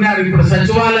ఉద్యోగస్తులు ఉన్నారు, ఇప్పుడు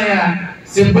సచివాలయ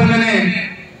సిబ్బందినే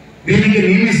దీనికి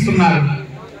నియమిస్తున్నారు.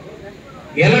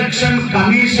 ఎలక్షన్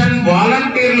కమిషన్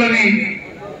వాలంటీర్లని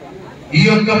ఈ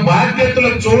యొక్క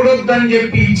బాధ్యతలు చూడొద్దని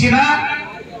చెప్పి ఇచ్చిన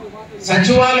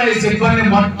సచివాలయ సిబ్బంది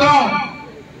మొత్తం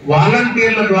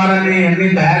వాలంటీర్ల ద్వారానే అన్ని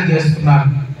తయారు చేస్తున్నారు.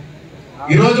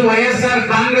 ఈరోజు వైఎస్ఆర్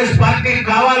కాంగ్రెస్ పార్టీ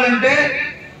కావాలంటే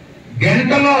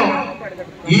గంటలో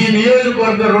ఈ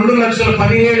నియోజకవర్గ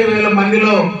 2,17,000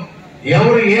 మందిలో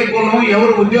ఎవరు ఏ కులం,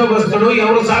 ఎవరు ఉద్యోగస్తుడు,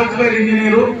 ఎవరు సాఫ్ట్వేర్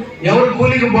ఇంజనీరు, ఎవరు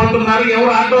కూలికి పోతున్నారు,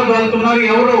 ఎవరు ఆటో తోలుతున్నారు,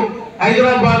 ఎవరు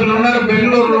హైదరాబాద్ లో ఉన్నారు,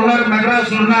 బెంగళూరులో ఉన్నారు,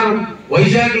 మెడ్రాస్ లో ఉన్నారు,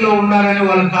 వైజాగ్ లో ఉన్నారని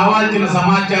వాళ్ళకి కావాల్సిన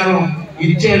సమాచారం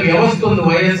ఇచ్చే వ్యవస్థ ఉంది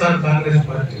వైఎస్ఆర్ కాంగ్రెస్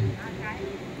పార్టీ.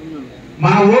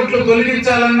 మన ఓట్లు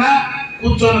తొలగించాలన్నా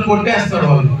కూర్చొని కొట్టేస్తారు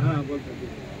వాళ్ళు.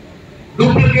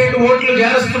 డూప్లికేట్ ఓట్లు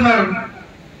చేస్తున్నారు,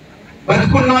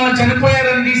 బతుకున్న వాళ్ళు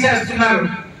చనిపోయారని తీసేస్తున్నారు.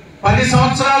 10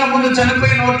 సంవత్సరాల ముందు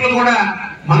చనిపోయిన ఓట్లు కూడా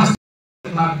మన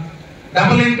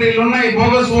డబుల్ ఎంట్రీలు ఉన్నాయి,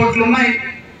 బోగస్ ఓట్లు ఉన్నాయి.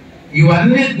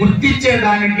 ఇవన్నీ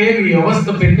గుర్తించేదానికే ఈ వ్యవస్థ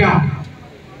పెట్టాం.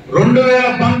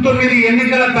 2019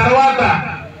 ఎన్నికల తర్వాత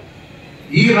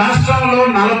ఈ రాష్ట్రంలో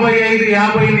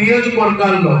 45-50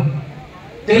 నియోజకవర్గాల్లో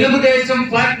తెలుగుదేశం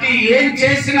పార్టీ ఏం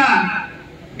చేసినా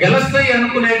గెలుస్తాయి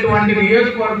అనుకునేటువంటి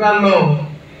నియోజకవర్గాల్లో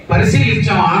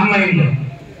పరిశీలించాం ఆన్లైన్ లో.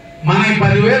 మన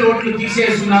 10,000 ఓట్లు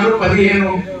తీసేస్తున్నారు,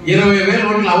 15-20,000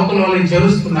 ఓట్లు అవతల వాళ్ళని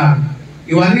చేరుస్తున్నారు.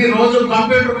 ఇవన్నీ రోజు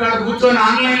కంప్యూటర్ కాడ కూర్చొని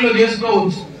ఆన్లైన్ లో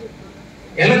చేసుకోవచ్చు.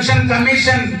 ఎలక్షన్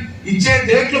కమిషన్ ఇచ్చే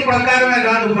డేట్ల ప్రకారమే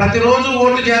కాదు, ప్రతిరోజు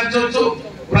ఓట్లు చేర్చవచ్చు,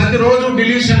 ప్రతిరోజు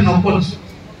డిలీషన్ నొక్కొచ్చు.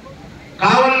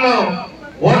 కావల్లో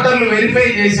ఓటర్లు వెరిఫై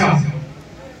చేశాం.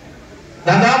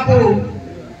 దాదాపు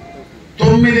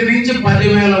 9 నుంచి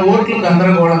 10,000 ఓట్లు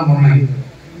గందరగోళంగా ఉన్నాయి.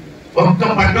 ఒక్క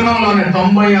పట్టణంలోనే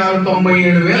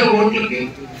 96-97,000 ఓట్లకి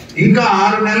ఇంకా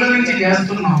 6 నెలల నుంచి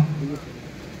చేస్తున్నాం.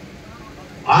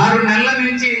 6 నెలల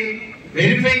నుంచి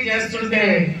వెరిఫై చేస్తుంటే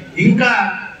ఇంకా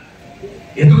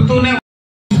ఎదుగుతూనే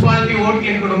మున్సిపాలిటీ ఓట్లు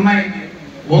ఇక్కడ ఉన్నాయి,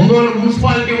 ఒంగోలు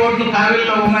మున్సిపాలిటీ ఓట్లు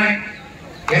కావిల్లో ఉన్నాయి.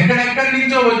 ఎక్కడెక్కడి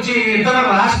నుంచో వచ్చి ఇతర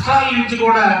రాష్ట్రాల నుంచి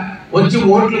కూడా వచ్చి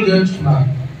ఓట్లు చేర్చుకున్నారు.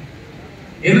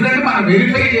 ఎందుకంటే మనం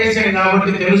వెరిఫై చేసాం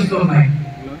కాబట్టి తెలుస్తున్నాయి.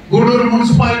 గూడూరు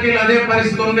మున్సిపాలిటీలు అదే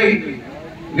పరిస్థితి ఉంది,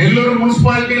 నెల్లూరు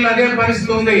మున్సిపాలిటీలు అదే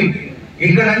పరిస్థితి ఉంది.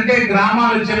 ఇక్కడంటే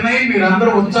గ్రామాలు చిన్నవి,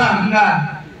 మీరందరూ ఉత్సాహంగా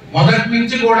మొదటి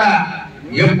నుంచి కూడా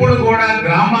ఎప్పుడు కూడా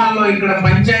గ్రామాల్లో ఇక్కడ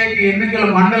పంచాయతీ ఎన్నికల,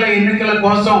 మండల ఎన్నికల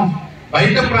కోసం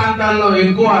బయట ప్రాంతాల్లో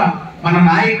ఎక్కువ మన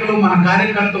నాయకులు, మన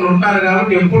కార్యకర్తలు ఉంటారు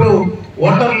కాబట్టి ఎప్పుడు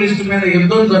ఓటర్ లిస్టు మీద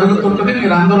యుద్ధం జరుగుతుంటుంది.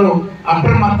 మీరు అందరూ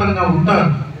అప్రమత్తంగా ఉంటారు.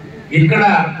 ఇక్కడ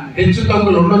హెచ్చు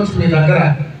తగ్గులు ఉండొచ్చు మీ దగ్గర,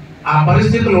 ఆ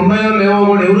పరిస్థితులు ఉన్నాయో లేవో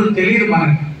కూడా ఎవరు తెలియదు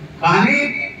మనకి. కానీ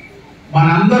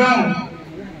మనందరం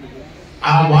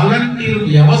ఆ వాలంటీర్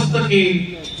వ్యవస్థకి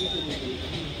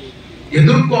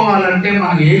ఎదుర్కోవాలంటే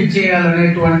మనం ఏం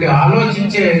చేయాలనేటువంటి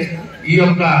ఆలోచించే ఈ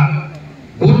యొక్క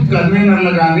బూత్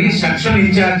కన్వీనర్లు కానీ సెక్షన్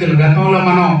ఇన్ఛార్జీలు, గతంలో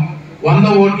మనం 100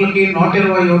 ఓట్లకి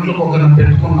 120 ఓట్లకు ఒకరిని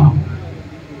పెట్టుకున్నాం.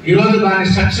 ఈరోజు దాన్ని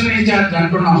సెక్షన్ ఇన్ఛార్జ్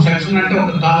అంటున్నాం. సెక్షన్ అంటే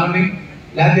ఒక కాలనీ,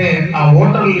 లేకపోతే ఆ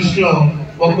ఓటర్ లిస్ట్ లో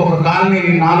ఒక్కొక్క కాలనీ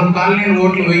 4 కాలనీలు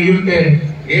ఓట్లు వెయ్యుంటే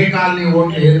ఏ కాలనీ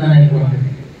ఓట్లు ఏదనేటువంటిది.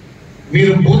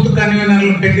 మీరు బూత్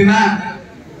కన్వీనర్లు పెట్టినా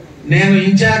నేను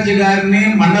ఇన్ఛార్జి గారిని,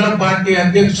 మండల పార్టీ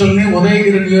అధ్యక్షుల్ని,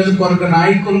 ఉదయగిరి నియోజకవర్గ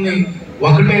నాయకుల్ని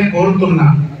ఒకటే కోరుతున్నా,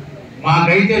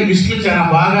 మాకైతే లిస్టులు చాలా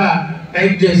బాగా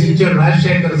టైప్ చేసి ఇచ్చాడు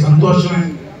రాజశేఖర్, సంతోషమే.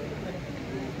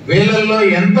 వీళ్ళల్లో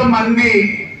ఎంతమంది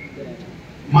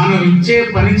మనం ఇచ్చే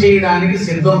పని చేయడానికి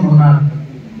సిద్ధంగా ఉన్నారు?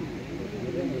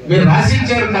 మీరు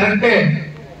రాసిచ్చారు కరెక్టే.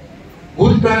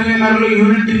 బూత్ కన్వీనర్లు,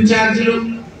 యూనిట్ ఇన్ఛార్జీలు,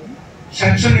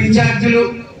 సెక్షన్ ఇన్ఛార్జీలు,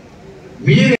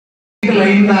 మీరు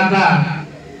అయిన దాకా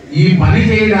ఈ పని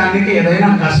చేయడానికి ఏదైనా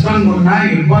కష్టంగా ఉన్నా,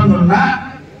 ఇబ్బంది ఉన్నా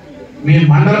మీ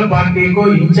మండల పార్టీకో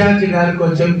ఇన్ఛార్జి గారికో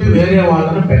చెప్పి వేరే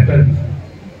వాళ్ళను పెట్టండి.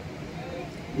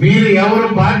 మీరు ఎవరు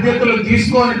బాధ్యతలు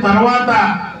తీసుకొని తర్వాత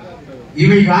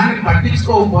ఇవి కానీ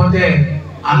పట్టించుకోకపోతే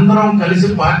అందరం కలిసి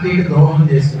పార్టీకి ద్రోహం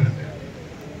చేసినట్టు.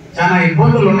 చాలా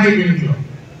ఇబ్బందులు ఉన్నాయి దీంట్లో.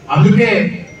 అందుకే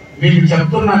మీకు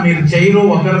చెప్తున్నా, మీరు చేయరు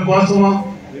ఒకరి కోసమో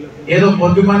ఏదో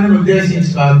కొద్ది మందిని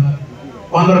ఉద్దేశించి కాదు.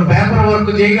 కొందరు పేపర్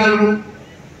వర్క్ చేయగలరు,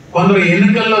 కొందరు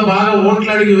ఎన్నికల్లో బాగా ఓట్లు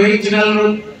అడిగి వేయించగలరు,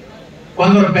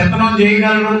 కొందరు పెత్తనం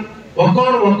చేయగలరు,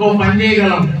 ఒక్కొక్కరు ఒక్కో పని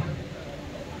చేయగలరు.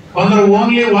 కొందరు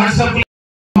ఓన్లీ వాట్సాప్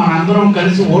మనందరం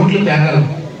కలిసి ఓట్లు తేగలం.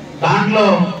 దాంట్లో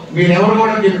మీరెవరు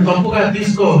కూడా దీన్ని తప్పుగా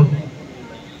తీసుకోరు.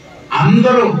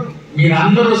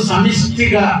 మీరందరూ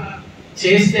సమిష్టిగా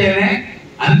చేస్తేనే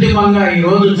అంతిమంగా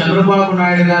ఈరోజు చంద్రబాబు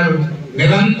నాయుడు గారు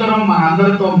నిరంతరం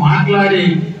మనందరితో మాట్లాడి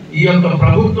ఈ యొక్క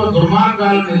ప్రభుత్వ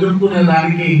దుర్మార్గాలను ఎదుర్కొనే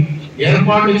దానికి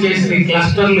ఏర్పాటు చేసిన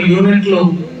క్లస్టర్లు, యూనిట్లు,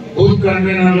 బూత్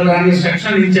కన్వీనర్లు కానీ,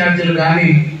 సెక్షన్ ఇన్ఛార్జీలు కానీ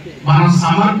మనం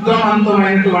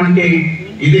సమర్థవంతమైనటువంటి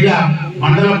ఇదిగా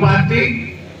మండల పార్టీ,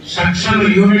 సెక్షన్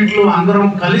యూనిట్లు అందరం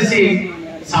కలిసి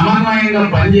సమన్వయంగా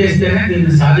పనిచేస్తేనే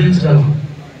దీన్ని సాధించగలం.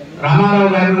 రామారావు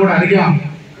గారిని కూడా అడిగాం,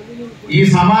 ఈ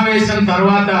సమావేశం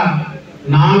తర్వాత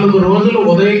 4 రోజులు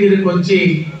ఉదయగిరికి వచ్చి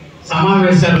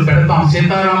సమావేశాలు పెడతాం.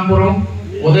 సీతారాంపురం,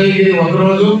 ఉదయగిరి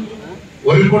ఒకరోజు,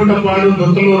 ఒరికొండపాడు,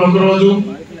 దొత్తులూరు ఒకరోజు,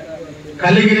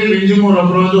 కలిగిరి, వింజమూరు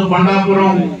ఒకరోజు,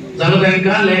 కొండాపురం, జలదంక,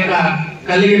 లేక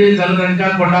కలిగిరి, జలదంక,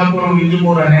 కొండాపురం,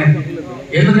 వింజమూరు అనేది.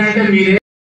 ఎందుకంటే మీరే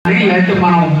లేకపోతే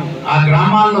మనం ఆ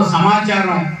గ్రామాల్లో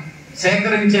సమాచారం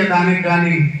సేకరించే దానికి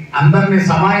కానీ అందరినీ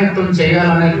సమాయత్తం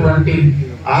చేయాలనేటువంటి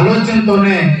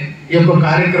ఆలోచనతోనే ఈ యొక్క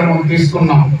కార్యక్రమం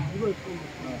తీసుకున్నాం.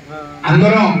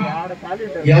 అందరం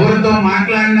ఎవరితో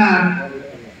మాట్లాడినా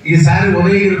ఈసారి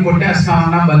ఉదయగిరి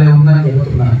కొట్టేస్తామన్నా భలే ఉందని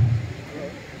చెబుతున్నారు.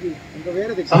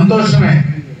 సంతోషమే,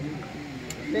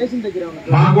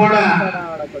 మాకు కూడా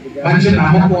మంచి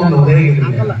నమ్మకం ఉంది ఉదయగిరి.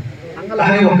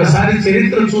 కానీ ఒక్కసారి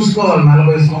చరిత్ర చూసుకోవాలి.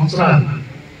 40 సంవత్సరాలు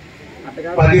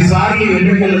 10 సార్లు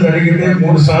ఎన్నికలు జరిగితే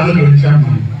 3 సార్లు గెలిచాం.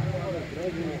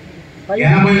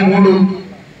 83,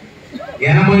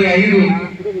 85,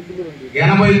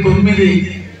 89,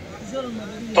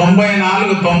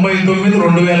 94, 99,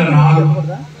 2004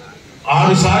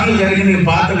 6 సార్లు జరిగిన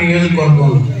పాత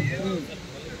నియోజకవర్గంలో.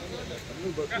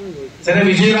 సరే,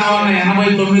 విజయరావణ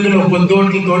 89లో కొద్ది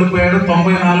ఓట్లు తోడిపోయాడు,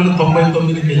 94,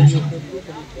 99 గెలిచాం.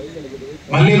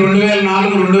 మళ్ళీ 2004,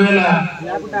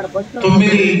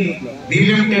 2009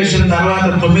 డిలిమిటేషన్ తర్వాత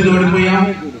 9 ఓడిపోయాం.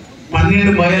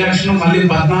 12 బై ఎలక్షన్, మళ్ళీ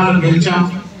 14 గెలిచాం,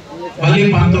 మళ్ళీ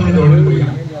 19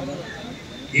 ఓడిపోయాం.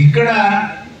 ఇక్కడ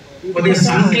కొద్దిగా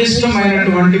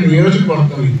సంక్లిష్టమైనటువంటి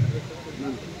నియోజకవర్గం.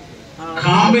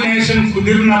 కాంబినేషన్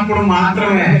కుదిరినప్పుడు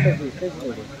మాత్రమే,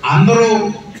 అందరూ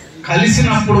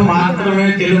కలిసినప్పుడు మాత్రమే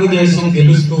తెలుగుదేశం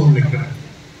గెలుస్తూ ఉంది. ఇక్కడ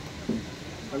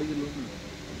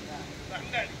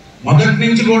మొదటి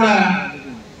నుంచి కూడా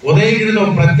ఉదయగిరిలో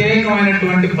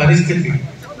ప్రత్యేకమైనటువంటి పరిస్థితి.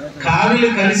 కావిలు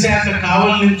కలిశాక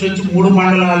కావలి నుంచి వచ్చి 3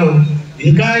 మండలాలు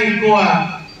ఇంకా ఎక్కువ,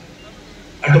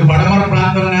 అటు పడమర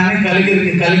ప్రాంతం కానీ,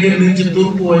 కలిగిరి నుంచి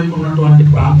తూర్పు వైపు ఉన్నటువంటి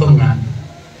ప్రాంతం కానీ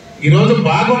ఈరోజు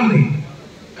బాగుంది.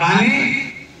 కానీ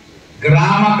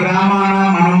గ్రామాన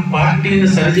మనం పార్టీని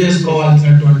సరి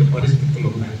చేసుకోవాల్సినటువంటి పరిస్థితులు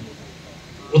ఉన్నాయి.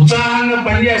 ఉత్సాహంగా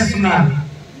పనిచేస్తున్నారు,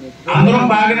 అందరం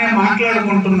బాగానే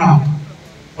మాట్లాడుకుంటున్నాం.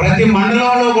 ప్రతి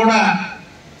మండలంలో కూడా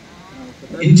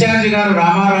ఇన్ఛార్జి గారు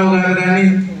రామారావు గారు కానీ,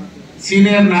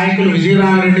 సీనియర్ నాయకులు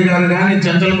విజయరామరెడ్డి గారు కానీ,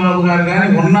 చంద్రబాబు గారు కానీ,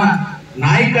 ఉన్న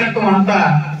నాయకత్వం అంతా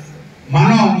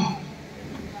మనం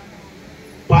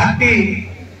పార్టీ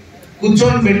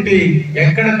కూర్చొని పెట్టి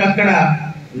ఎక్కడికక్కడ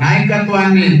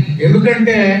నాయకత్వాన్ని,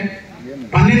 ఎందుకంటే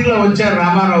 12లో వచ్చారు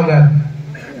రామారావు గారు,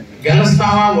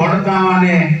 గెలుస్తామా ఓడతామా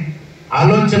అనే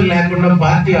ఆలోచన లేకుండా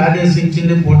పార్టీ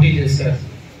ఆదేశించింది, పోటీ చేశారు,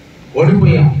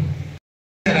 ఓడిపోయాం,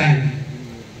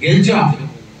 గెలిచాం.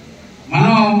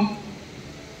 మనం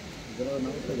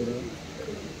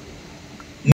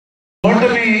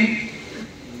ఓటమి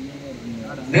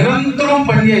నిరంతరం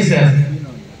పనిచేశారు.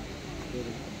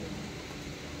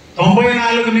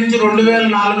 94 నుంచి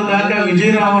 2004 దాకా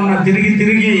విజయరామన్న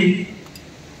తిరిగి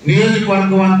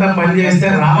నియోజకవర్గం అంతా పనిచేస్తే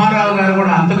రామారావు గారు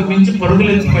కూడా అంతకు మించి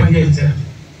పరుగులెత్తి పనిచేశారు.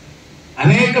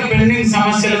 అనేక పెండింగ్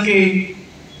సమస్యలకి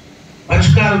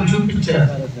పరిష్కారం చూపించారు.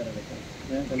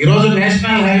 ఈరోజు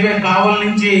నేషనల్ హైవే కావలి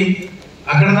నుంచి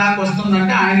అక్కడ దాకా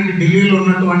వస్తుందంటే ఆయనకి ఢిల్లీలో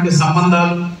ఉన్నటువంటి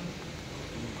సంబంధాలు.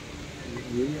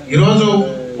 ఈరోజు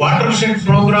వాటర్ షెడ్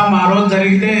ప్రోగ్రామ్ ఆ రోజు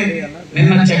జరిగితే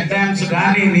నిన్న చెక్ డ్యామ్స్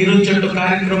కానీ, నీరు చెట్టు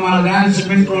కార్యక్రమాలు కానీ,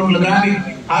 సిమెంట్ రోడ్లు కానీ,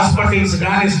 హాస్పిటల్స్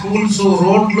కానీ, స్కూల్స్,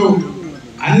 రోడ్లు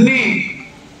అన్ని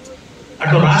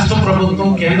అటు రాష్ట్ర ప్రభుత్వం,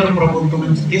 కేంద్ర ప్రభుత్వం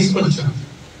నుంచి తీసుకొచ్చాం,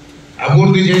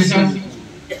 అభివృద్ధి చేశాం.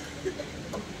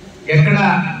 ఎక్కడ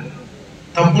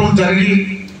తప్పులు జరిగి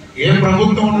ఏ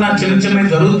ప్రభుత్వం ఉన్నా చిన్న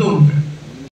జరుగుతూ ఉంటాయి.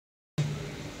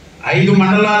 5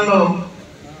 మండలాల్లో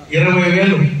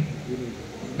 20,000,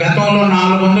 గతంలో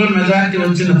 400 మెజార్టీ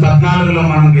వచ్చిన 14లో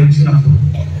మనం గెలిచినప్పుడు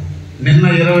నిన్న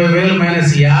 20,000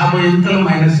 మైనస్, 50 ఇంతలు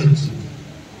మైనస్ వచ్చింది.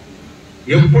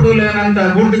 ఎప్పుడు లేనంత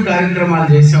అభివృద్ధి కార్యక్రమాలు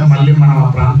చేశాం. మళ్ళీ మనం ఆ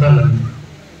ప్రాంతాలన్నీ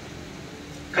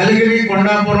కలిగిరి,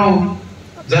 కొండాపురం,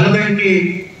 జలదంకి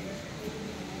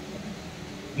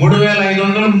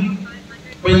 3,500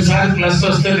 పోయినసారి ప్లస్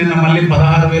వస్తే నిన్న మళ్ళీ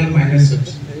 16,000 మైనస్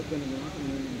వచ్చింది.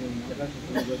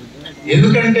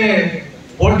 ఎందుకంటే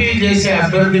పోటీ చేసే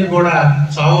అభ్యర్థికి కూడా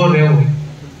చావో లేవు,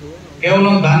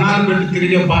 కేవలం ధనాలు పెట్టి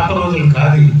తిరిగే పాత రోజులు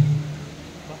కాదు.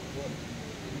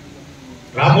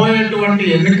 రాబోయేటువంటి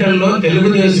ఎన్నికల్లో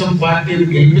తెలుగుదేశం పార్టీని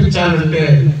గెలిపించాలంటే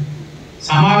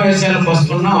సమావేశాలకు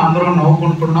వస్తున్నాం, అందరం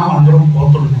నవ్వుకుంటున్నాం, అందరం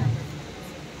పోతున్నాం.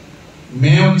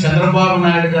 మేము చంద్రబాబు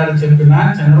నాయుడు గారు చెప్పినా,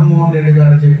 చంద్రమోహన్ రెడ్డి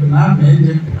గారు చెప్పినా, మేము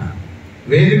చెప్పినా,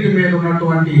 వేదిక మీద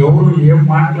ఉన్నటువంటి ఎవరు ఏం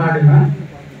మాట్లాడినా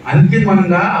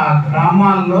అంతిమంగా ఆ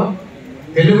గ్రామాల్లో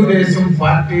తెలుగుదేశం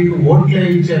పార్టీకి ఓట్లు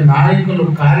ఇచ్చే నాయకులు,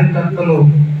 కార్యకర్తలు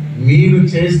మీరు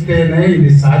చేస్తేనే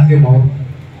ఇది సాధ్యమవుతుంది.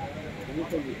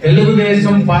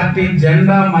 తెలుగుదేశం పార్టీ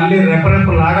జెండా మళ్ళీ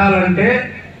రెపరెపలాడాలంటే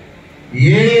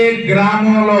ఏ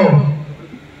గ్రామంలో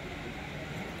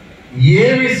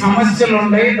ఏవి సమస్యలు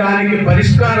ఉన్నాయి, దానికి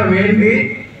పరిష్కారం ఏంటి,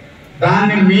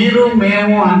 దాన్ని మీరు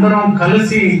మేము అందరం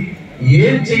కలిసి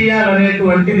ఏం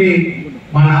చెయ్యాలనేటువంటిది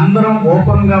మనందరం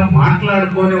ఓపెన్ గా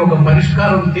మాట్లాడుకొని ఒక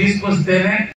పరిష్కారం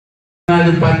తీసుకొస్తేనే,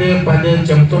 అది పదే పదే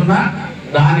చెప్తున్నా,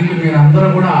 దానికి మీరందరూ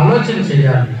కూడా ఆలోచన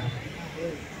చేయాలి.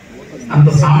 అంత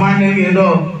సామాన్యంగా ఏదో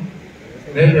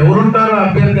రేపు ఎవరుంటారో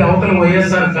అభ్యర్థి అవతల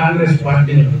వైఎస్ఆర్ కాంగ్రెస్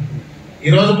పార్టీలో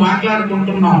ఈరోజు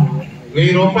మాట్లాడుకుంటున్నాం.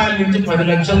 1000 రూపాయల నుంచి 10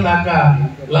 లక్షల దాకా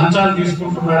లంచాలు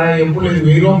తీసుకుంటున్నారా? ఎప్పుడు లేదు,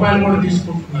 1000 రూపాయలు కూడా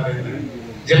తీసుకుంటున్నారా?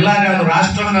 జిల్లా కాదు,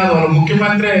 రాష్ట్రం కాదు, వాళ్ళ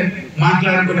ముఖ్యమంత్రి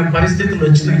మాట్లాడుకునే పరిస్థితులు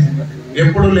వచ్చినాయి.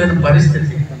 ఎప్పుడు లేని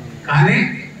పరిస్థితి. కానీ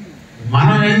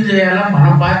మనం ఏం చేయాలా, మన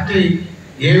పార్టీ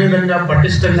ఏ విధంగా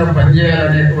పటిష్టంగా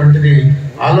పనిచేయాలనేటువంటిది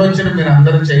ఆలోచన మీరు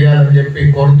అందరూ చేయాలని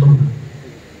చెప్పి కోరుతున్నాను.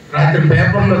 రాత్రి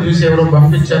పేపర్లో చూసి ఎవరో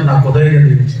పంపించారు నాకు ఉదయం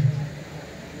నుంచి.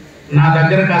 నా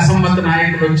దగ్గరకు అసమ్మత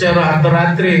నాయకులు వచ్చారు.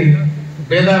 అర్ధరాత్రి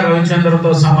పేదా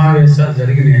రవిచంద్రతో సమావేశాలు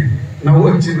జరిగినాయి. నవ్వు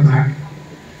వచ్చింది నాకు.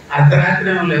 అర్ధరాత్రి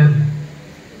ఏమో లేదు,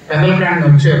 పెదలకాండ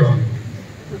వచ్చారు,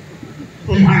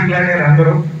 మాట్లాడారు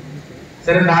అందరూ.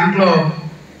 సరే, దాంట్లో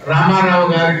రామారావు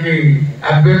గారికి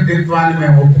అభ్యర్థిత్వాన్ని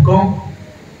మేము ఒప్పుకోం,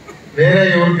 వేరే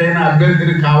ఎవరికైనా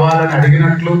అభ్యర్థిని కావాలని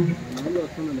అడిగినట్లు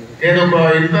ఏదో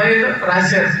ఇంత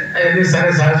రాశారు. అది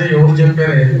సరే, సహజం, ఎవరు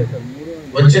చెప్పారు,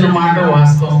 వచ్చిన మాట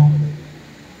వాస్తవం.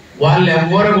 వాళ్ళు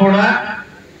ఎవ్వరు కూడా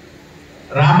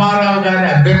రామారావు గారి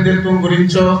అభ్యర్థిత్వం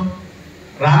గురించో,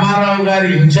 రామారావు గారి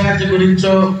ఇన్ఛార్జ్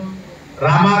గురించో,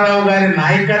 రామారావు గారి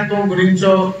నాయకత్వం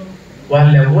గురించో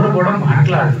వాళ్ళు ఎవరు కూడా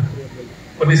మాట్లాడరు.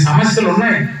 కొన్ని సమస్యలు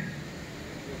ఉన్నాయి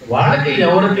వాళ్ళకి,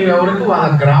 ఎవరికి వాళ్ళ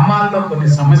గ్రామాల్లో కొన్ని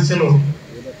సమస్యలు,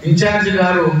 ఇన్ఛార్జ్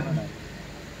గారు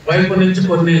వైపు నుంచి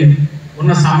కొన్ని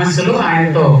ఉన్న సమస్యలు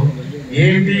ఆయనతో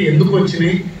ఏంటి, ఎందుకు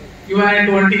వచ్చినాయి,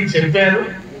 ఇవనేటువంటివి చెప్పారు.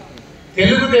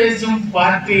 తెలుగుదేశం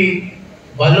పార్టీ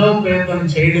బలోపేతం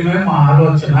చేయడమే మా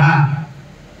ఆలోచన.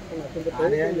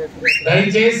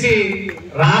 దయచేసి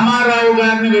రామారావు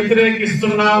గారిని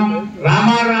వ్యతిరేకిస్తున్నాం,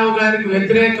 రామారావు గారికి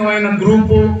వ్యతిరేకమైన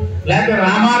గ్రూపు, లేకపోతే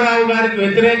రామారావు గారికి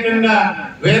వ్యతిరేకంగా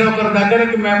వేరొకరి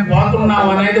దగ్గరికి మేము పోతున్నాం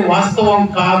అనేది వాస్తవం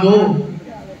కాదు.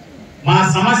 మా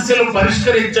సమస్యలు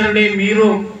పరిష్కరించండి. మీరు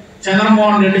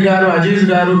చంద్రమోహన్ రెడ్డి గారు, అజీజ్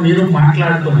గారు మీరు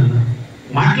మాట్లాడుతున్నారు.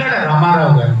 మాట్లాడారు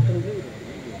రామారావు గారు,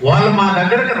 వాళ్ళు మా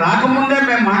దగ్గరకు రాకముందే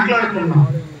మేము మాట్లాడుకున్నాం.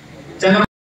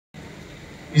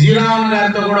 విజయరామన్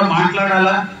గారితో కూడా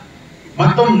మాట్లాడాలా.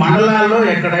 మొత్తం మండలాల్లో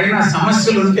ఎక్కడైనా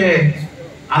సమస్యలు ఉంటే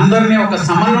అందరినీ ఒక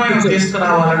సమన్వయం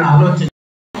తీసుకురావాలని ఆలోచన.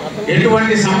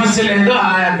 ఎటువంటి సమస్య లేదు,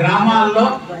 ఆయా గ్రామాల్లో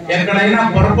ఎక్కడైనా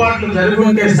పొరపాట్లు జరిగి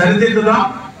ఉంటే సరిదిద్దుదాం.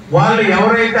 వాళ్ళు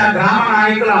ఎవరైతే ఆ గ్రామ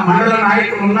నాయకులు, ఆ మండల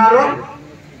నాయకులు ఉన్నారో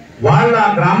వాళ్ళు ఆ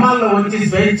గ్రామాల్లో వచ్చి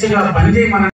స్వేచ్ఛగా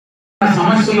పనిచేయమని,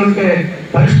 సమస్యలు ఉంటే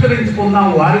పరిష్కరించుకుందాం.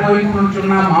 వారి వైపు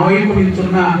నుంచున్నా, మా వైపు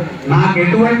నుంచున్నా నాకు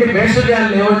ఎటువంటి భేషజాలు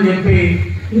లేవని చెప్పి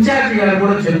ఇన్ఛార్జి గారు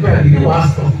కూడా చెప్పారు. ఇది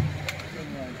వాస్తవం.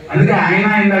 అందుకే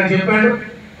ఆయన ఇందాక చెప్పాడు,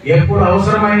 ఎప్పుడు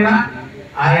అవసరమైనా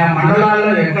ఆయా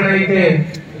మండలాల్లో ఎక్కడైతే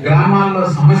గ్రామాల్లో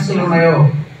సమస్యలు ఉన్నాయో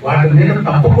వాటి మీద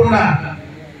తప్పకుండా,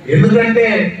 ఎందుకంటే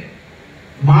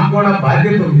మాకు కూడా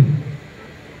బాధ్యత ఉంది.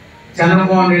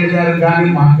 చంద్రమోహన్ రెడ్డి గారు కానీ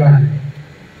మాకు కానీ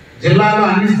జిల్లాలో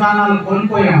అన్ని స్థానాలు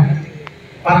కోల్పోయాం.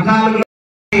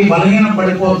 14 బలహీన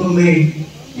పడిపోతుంది,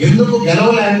 ఎందుకు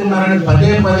గెలవలేకున్నారని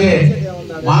పదే పదే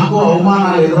మాకు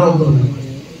అవమానాలు ఎదురవుతుంది.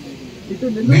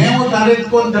 మేము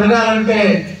తలెత్తుకొని తిరగాలంటే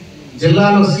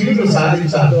జిల్లాలో సీట్లు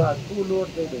సాధించాలి.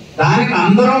 దానికి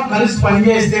అందరం కలిసి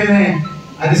పనిచేస్తేనే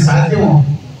అది సాధ్యం.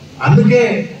 అందుకే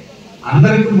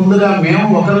అందరికి ముందుగా మేము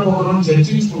ఒకరికొకరు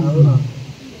చర్చించుకుంటున్నాం.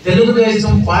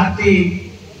 తెలుగుదేశం పార్టీ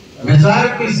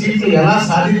మెజారిటీ సీట్లు ఎలా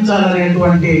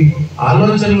సాధించాలనేటువంటి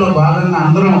ఆలోచనలో భాగంగా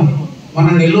అందరం మన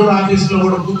నెల్లూరు ఆఫీసులో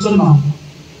కూడా కూర్చున్నాం.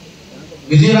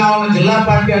 విజయరామన్ జిల్లా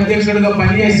పార్టీ అధ్యక్షుడిగా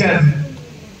పనిచేశారు.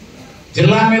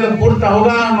 జిల్లా మీద పూర్తి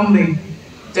అవగాహన ఉంది.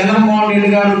 చంద్రమోహన్ రెడ్డి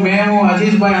గారు, మేము,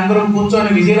 అజీజ్ భాయ్ అందరం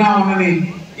కూర్చొని విజయరామని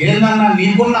ఏందన్నా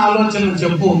నీకున్న ఆలోచనలు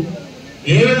చెప్పు,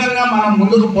 ఏ విధంగా మనం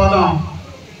ముందుకు పోదాం,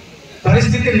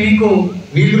 పరిస్థితి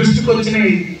నీ దృష్టికి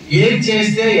వచ్చినాయి, ఏం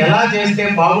చేస్తే ఎలా చేస్తే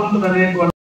బాగుంటుంది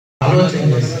అనేటువంటి ఆలోచన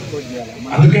చేస్తాం.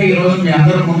 అందుకే ఈరోజు మీ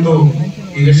అందరి ముందు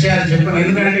ఈ విషయాలు చెప్పాను.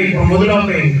 ఎందుకంటే ఇప్పుడు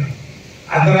మొదలవుతాయి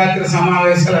అర్ధరాత్రి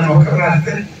సమావేశాలను, ఒక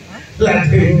రాత్రి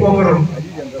లేకపోతే ఇంకొకరు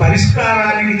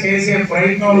పరిష్కారానికి చేసే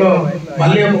ప్రయత్నంలో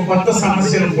మళ్ళీ ఒక కొత్త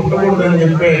సమస్యలు పుట్టకూడదని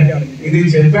చెప్పే ఇది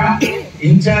చెప్పాం.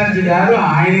 ఇన్ఛార్జ్ గారు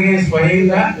ఆయననే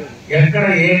స్వయంగా ఎక్కడ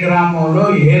ఏ గ్రామంలో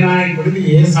ఏ నాయకుడికి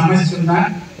ఏ సమస్య ఉన్నా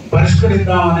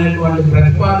పరిష్కరిద్దాం అనేటువంటి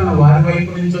ప్రతిపాదన వారి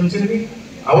వైపు నుంచి వచ్చింది.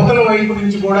 అవతల వైపు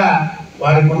నుంచి కూడా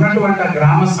వారికి ఉన్నటువంటి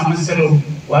గ్రామ సమస్యలు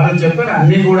వారు చెప్పారు,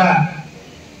 అన్ని కూడా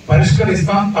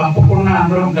పరిష్కరిస్తాం, తప్పకుండా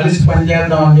అందరం కలిసి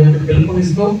పనిచేద్దాం అని చెప్పి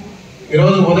పిలుపునిస్తూ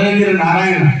ఈరోజు ఉదయగిరి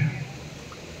నారాయణ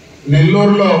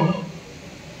నెల్లూరులో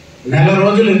నెల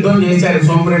రోజులు యుద్ధం చేశారు.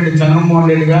 సోమిరెడ్డి చంద్రమోహన్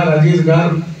రెడ్డి గారు, అజీజ్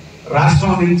గారు,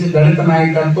 రాష్ట్రం నుంచి దళిత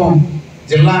నాయకత్వం,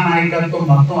 జిల్లా నాయకత్వం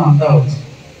మొత్తం అంతా వచ్చింది.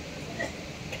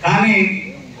 కానీ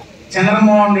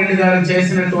చంద్రమోహన్ రెడ్డి గారు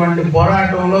చేసినటువంటి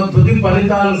పోరాటంలో తుది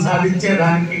ఫలితాలు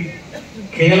సాధించేదానికి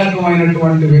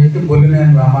కీలకమైనటువంటి వ్యక్తి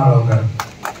బొల్లినేని రామారావు గారు.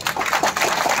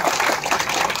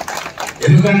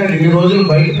 ఎందుకంటే ఇన్ని రోజులు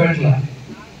బయట పెట్టలే,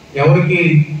 ఎవరికి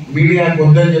మీడియాకు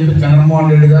వద్దని చెప్పి చంద్రమోహన్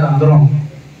రెడ్డి గారు అందరం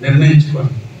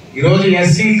నిర్ణయించుకోండి. ఈరోజు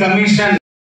ఎస్సీ కమిషన్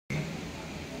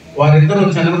వారిద్దరూ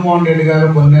చంద్రమోహన్ రెడ్డి గారు,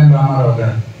 బొల్లినేని రామారావు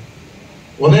గారు,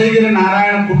 ఉదయగిరి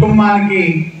నారాయణ కుటుంబానికి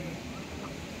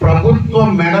ప్రభుత్వం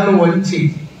మెడలు వంచి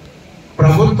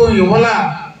ప్రభుత్వం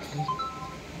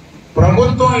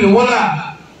ఇవ్వల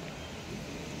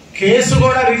కేసు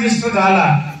కూడా రిజిస్టర్ కాల,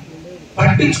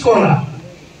 పట్టించుకోవాలా,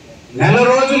 నెల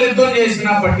రోజులు యుద్ధం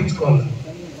చేసినా పట్టించుకోవాలి,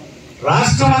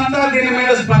 రాష్ట్రం అంతా దీని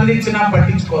మీద స్పందించినా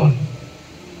పట్టించుకోవాలి.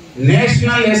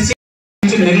 నేషనల్ ఎస్సీ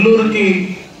నెల్లూరుకి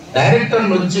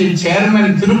డైరెక్టర్లు వచ్చి,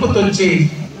 చైర్మన్ తిరుపతి వచ్చి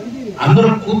అందరూ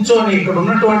కూర్చొని ఇక్కడ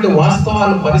ఉన్నటువంటి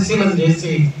వాస్తవాలు పరిశీలన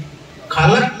చేసి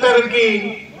కలెక్టర్కి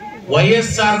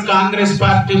వైఎస్ఆర్ కాంగ్రెస్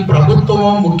పార్టీ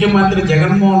ప్రభుత్వమో ముఖ్యమంత్రి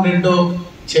జగన్మోహన్ రెడ్డి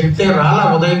చెప్తే రాలా.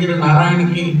 ఉదయగిరి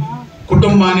నారాయణకి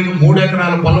కుటుంబానికి 3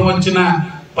 ఎకరాల పొలం వచ్చినా,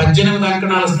 18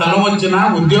 అంకణాల స్థలం వచ్చినా,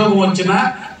 ఉద్యోగం వచ్చినా,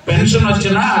 పెన్షన్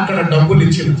వచ్చినా అక్కడ డబ్బులు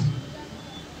ఇచ్చిన.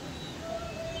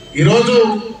 ఈరోజు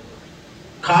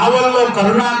కావల్లో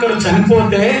కరుణాకర్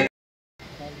చనిపోతే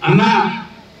అన్న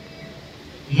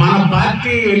మన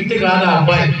పార్టీ వ్యక్తి కాదు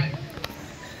అబ్బాయి,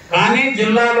 కానీ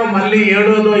జిల్లాలో మళ్ళీ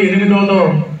 7వ 8వ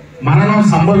మరణం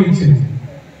సంభవించింది.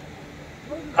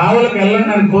 కావలకు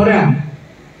వెళ్ళండి అని కోరాం.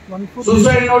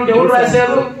 సూసైడ్ నోట్ ఎవరు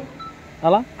రాశారు?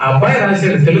 అబ్బాయి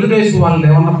రాశాడు. తెలుగుదేశం వాళ్ళు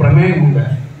ఏమన్నా ప్రమేయం ఉందా?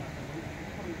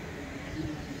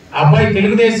 అబ్బాయి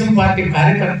తెలుగుదేశం పార్టీ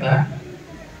కార్యకర్త,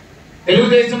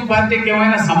 తెలుగుదేశం పార్టీకి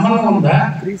ఏమైనా సంబంధం ఉందా?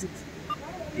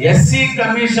 ఎస్సీ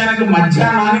కమిషన్ కి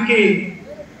మధ్యాహ్నానికి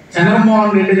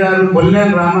చంద్రమోహన్ రెడ్డి గారు,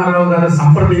 బొల్లినేని రామారావు గారు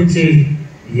సంప్రదించి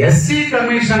ఎస్సీ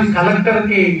కమిషన్ కలెక్టర్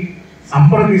కి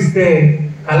సంప్రదిస్తే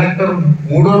కలెక్టర్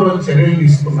 3వ రోజు చర్యలు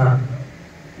తీసుకున్నారు.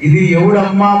 ఇది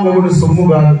ఎవడమ్మా మొగుడు సొమ్ము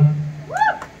కాదు,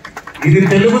 ఇది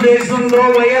తెలుగుదేశంలో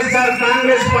వైఎస్ఆర్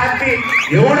కాంగ్రెస్ పార్టీ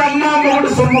ఎవడమ్మా మొగుడు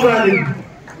సొమ్ము కాదు,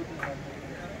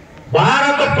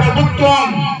 భారత ప్రభుత్వం,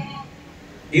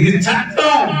 ఇది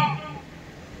చట్టం.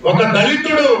 ఒక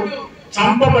దళితుడు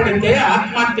చంపబడితే,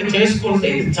 ఆత్మహత్య చేసుకుంటే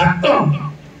ఇది చట్టం.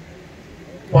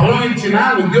 పొలం ఇచ్చినా,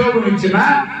 ఉద్యోగం ఇచ్చినా,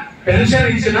 పెన్షన్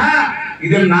ఇచ్చినా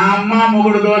ఇది నా అమ్మ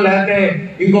మొగుడుదో లేకపోతే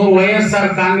ఇంకొక వైఎస్ఆర్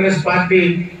కాంగ్రెస్ పార్టీ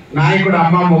నాయకుడు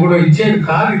అమ్మ మొగుడు ఇచ్చేది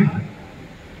కాదు.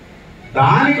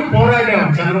 దానికి పోరాడాం.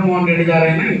 చంద్రమోహన్ రెడ్డి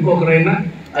గారైనా, ఇంకొకరైనా,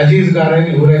 అజీజ్ గారైనా,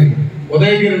 ఎవరైనా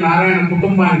ఉదయగిరి నారాయణ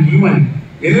కుటుంబానికి ఇవ్వమని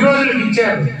ఎన్ని రోజులకు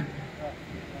ఇచ్చారు.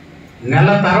 నెల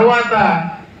తర్వాత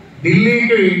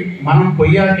ఢిల్లీకి మనం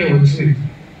పొయ్యాకే వచ్చింది.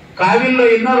 కావిల్లో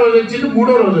ఎన్నో రోజు వచ్చింది,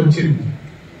 3వ రోజు వచ్చింది.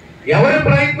 ఎవరి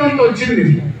ప్రయత్నంతో వచ్చింది?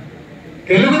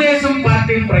 తెలుగుదేశం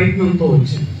పార్టీ ప్రయత్నంతో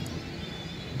వచ్చింది.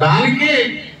 దానికి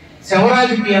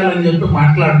శవరాజకీయాలని చెప్పి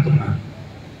మాట్లాడుతున్నారు.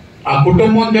 ఆ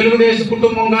కుటుంబం తెలుగుదేశం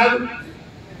కుటుంబం కాదు.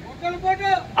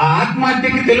 ఆ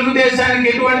ఆత్మహత్యకి తెలుగుదేశానికి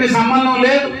ఎటువంటి సంబంధం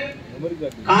లేదు.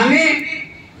 కానీ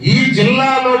ఈ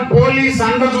జిల్లాలో పోలీస్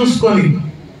అండ చూసుకొని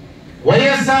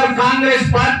వైఎస్ఆర్ కాంగ్రెస్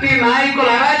పార్టీ నాయకుల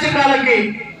అరాచకాలకి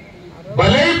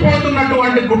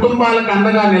బలైపోతున్నటువంటి కుటుంబాలకు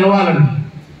అండగా నిలవాలని,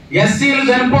 ఎస్సీలు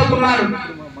చనిపోతున్నారు,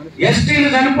 ఎస్టీలు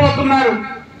చనిపోతున్నారు.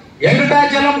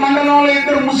 వెంకటాచలం మండలంలో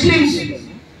 2 ముస్లింస్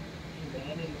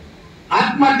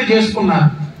ఆత్మహత్య చేసుకున్నారు,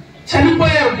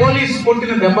 చనిపోయారు పోలీసు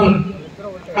కొట్టిన దెబ్బలు.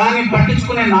 కానీ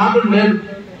పట్టించుకునే నాదుడు లేదు,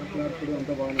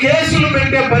 కేసులు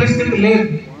పెట్టే పరిస్థితి లేదు,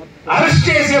 అరెస్ట్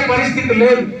చేసే పరిస్థితి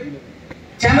లేదు.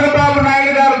 చంద్రబాబు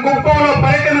నాయుడు గారు కుప్పంలో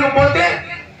పర్యటనకు పోతే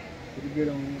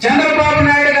చంద్రబాబు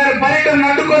నాయుడు గారి పర్యటన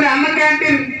అడ్డుకొని అన్న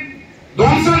క్యాంటీన్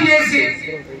ధ్వంసం చేసి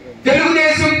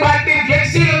తెలుగుదేశం పార్టీ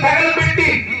ఫ్లెక్సీలు తగలబెట్టి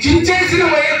చించేసిన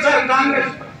వైఎస్ఆర్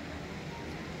కాంగ్రెస్.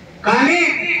 కానీ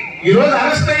ఈరోజు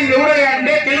అరెస్ట్ అయింది ఎవరయ్యా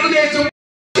అంటే తెలుగుదేశం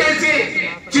చేసి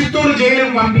చిత్తూరు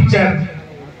జైలుకు పంపించారు.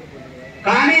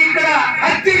 కానీ ఇక్కడ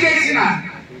హత్య చేసిన,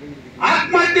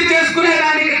 ఆత్మహత్య చేసుకునే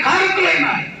దానికి కారకులైన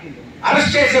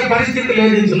అరెస్ట్ చేసే పరిస్థితి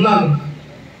లేదు ఈ జిల్లాలో.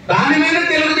 దాని మీద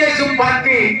తెలుగుదేశం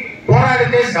పార్టీ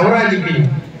పోరాడితే శవరాజకీయం.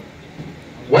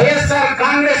 వైఎస్ఆర్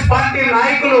కాంగ్రెస్ పార్టీ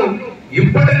నాయకులు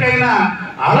ఇప్పటికైనా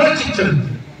ఆలోచించండి.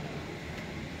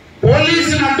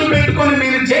 పోలీసును అడ్డు పెట్టుకొని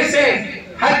మీరు చేసే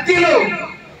హత్యలు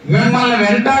మిమ్మల్ని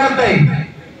వెంటాడుతాయి,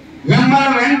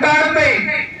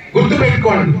 గుర్తు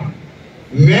పెట్టుకోండి.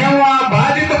 మేము ఆ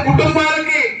బాధిత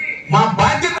కుటుంబాలకి మా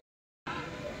బాధ్యత,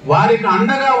 వారికి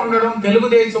అండగా ఉండడం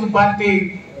తెలుగుదేశం పార్టీ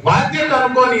బాధ్యత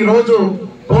అనుకోని ఈరోజు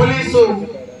పోలీసు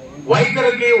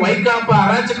వైఖరికి, వైకాపా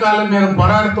అరాచకాల మీద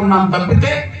పోరాడుతున్నాం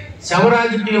తప్పితే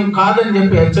శవరాజకీయం కాదని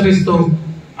చెప్పి హెచ్చరిస్తూ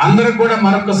అందరికి కూడా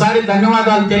మరొకసారి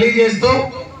ధన్యవాదాలు తెలియజేస్తూ,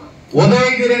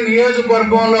 ఉదయగిరి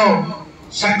నియోజకవర్గంలో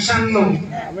సెక్షన్లు,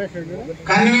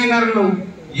 కన్వీనర్లు,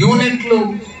 యూనిట్లు,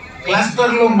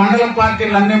 క్లస్టర్లు, మండల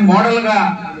పార్టీలు అన్ని మోడల్ గా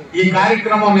ఈ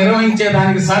కార్యక్రమం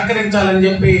నిర్వహించేదానికి సహకరించాలని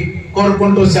చెప్పి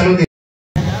కోరుకుంటూ సెలవు.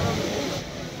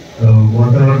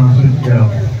 వాతావరణం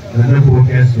వెదర్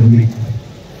ఫోర్కాస్ట్ ఉంది.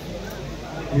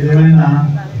 ఏదైనా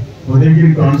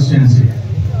ఉదయగిరి కాన్స్టిట్యున్సీ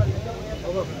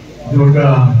ఇది ఒక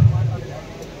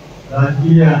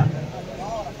రాజకీయ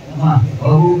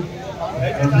బాబు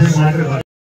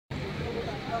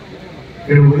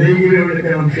ఇక్కడ ఉదయగిరి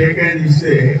ఎవరికైనా షేక్ హ్యాండ్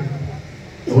ఇస్తే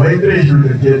వైబ్రేషన్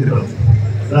ఉంటుంది చేతిలో,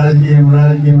 రాజకీయం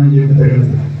అని చెప్పి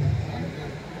తగలుతుంది.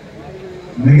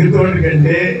 మిగతా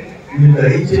కంటే మీరు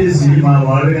దయచేసి మా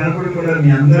వాళ్ళు కనపడి కూడా మీ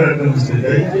అందరూ అర్థం వస్తుంది.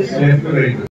 దయచేసి లెఫ్ట్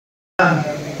రైట్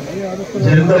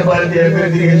జనతా పార్టీ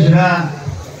అభ్యర్థి గెలిచినా,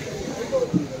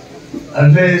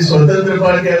 అట్లే స్వతంత్ర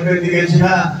పార్టీ అభ్యర్థి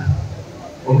గెలిచినా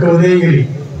ఒక ఉదయగిరి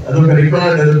అదొక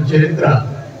రికార్డ్, అదొక చరిత్ర.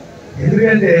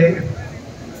 ఎందుకంటే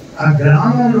ఆ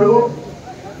గ్రామంలో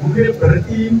ఉండే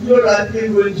ప్రతి ఇంట్లో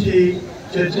రాజకీయం గురించి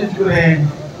చర్చించుకునే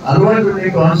అలవాటు ఉండే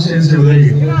కాన్స్టిట్యున్సీ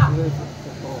ఉదయగిరి.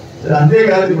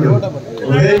 అంతేకాదు, ఇప్పుడు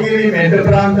ఉదయగిరి మెట్ట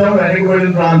ప్రాంతం,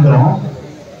 వెనకబడిన ప్రాంతం.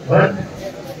 బట్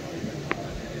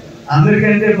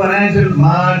అందరికంటే ఫైనాన్షియల్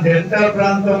మా డెల్టా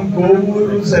ప్రాంతం,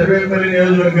 కోవూరు, సర్వేపల్లి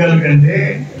నియోజకవర్గాల కంటే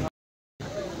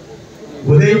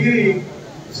ఉదయగిరి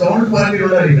సౌండ్ పార్టీ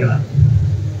ఉన్నారు. ఇక్కడ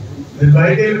మీరు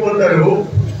బయట వెళ్ళిపోతారు,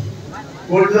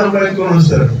 కోర్టు సంపాదించుకొని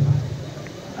వస్తారు.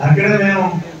 అక్కడ మేము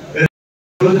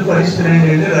రోజు పరిస్థితి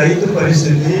ఏంటంటే రైతు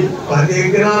పరిస్థితి, 10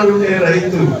 ఎకరాలు ఉండే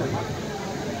రైతు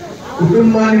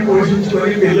కుటుంబాన్ని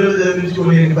పోషించుకొని పిల్లలు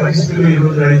చదివించుకునే పరిస్థితులు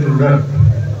ఈరోజు రైతులు ఉన్నారు.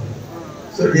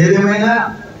 సో ఏదేమైనా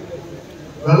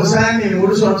వ్యవసాయం ఈ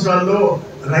 3 సంవత్సరాల్లో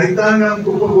రైతాంగం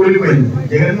కుప్పకూలిపోయింది.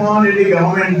 జగన్మోహన్ రెడ్డి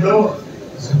గవర్నమెంట్ లో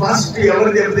ఫస్ట్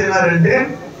ఎవరు దెబ్బతిన్నారంటే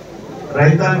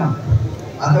రైతాంగం.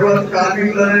 ఆ తర్వాత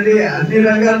కార్మికులు అనండి, అన్ని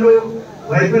రంగాల్లో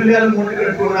వైఫల్యాలు ముందు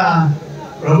కట్టుకున్న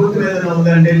ప్రభుత్వం ఏదైనా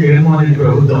ఉందంటే జగన్మోహన్ రెడ్డి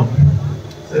ప్రభుత్వం.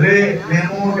 సరే,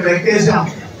 మేము ఒక లెక్కేసాం.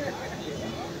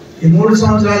 ఈ 3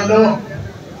 సంవత్సరాల్లో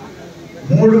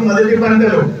 3 మొదటి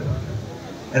పంటలు,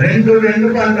 2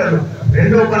 పంటలు,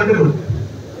 రెండో పంటలు,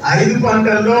 5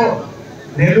 పంటల్లో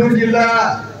నెల్లూరు జిల్లా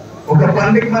ఒక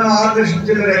పంటకి మనం 6 లక్షల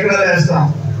చిల్లర ఎకరాలు వేస్తాం.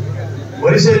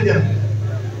 వరి సేద్యం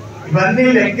ఇవన్నీ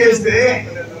లెక్కేస్తే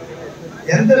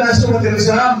ఎంత నష్టమో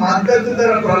తెలుసా? మద్దతు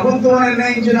ధర, ప్రభుత్వం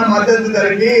నిర్ణయించిన మద్దతు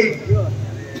ధరకి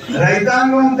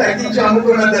రైతాంగం తగ్గించి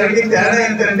అమ్ముకున్న ధరకి తేడా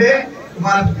ఎంతంటే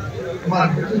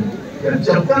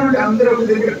చెప్తాను. అందరూ ఒక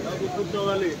దగ్గర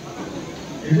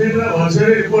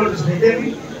రిపోర్ట్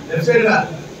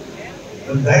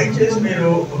దయచేసి మీరు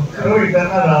ఒక్కరో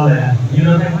ఇటన్నా రాలే.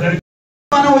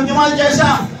 మనం ఉద్యమాలు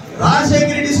చేశాం.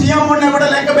 రాజశేఖర రెడ్డి సీఎం ఉన్న కూడా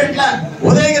లెక్క పెట్టలే.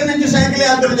 ఉదయగిరి నుంచి సైకిల్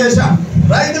యాత్రలు చేశాం.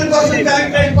 రైతుల కోసం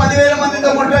కలెక్టరేట్ 10,000 మందితో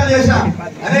ముట్టలు చేశాం.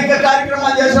 అనేక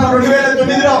కార్యక్రమాలు చేశాం.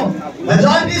 2009లో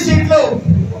మెజారిటీ సీట్లు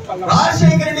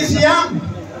రాజశేఖర రెడ్డి సీఎం,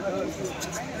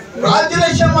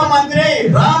 రాజ్యలక్ష్మ మంత్రి,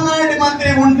 రామనాయుడు మంత్రి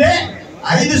ఉంటే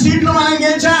 5 సీట్లు మనం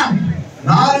గెలిచాం.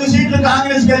 4 సీట్లు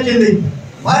కాంగ్రెస్ గెలిచింది.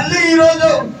 మళ్ళీ ఈ రోజు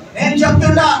నేను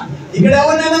చెప్తున్నా, ఇక్కడ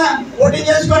ఎవరినైనా పోటీ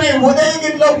చేసుకొని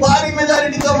ఉదయగిరిలో భారీ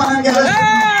మెజారిటీతో మనం గెలుస్తాం.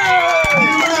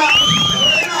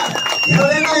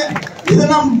 ఎవరైనా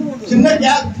ఏదైనా చిన్న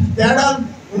తేడాలు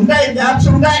ఉంటాయి, గ్యాప్స్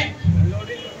ఉంటాయి,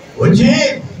 వచ్చి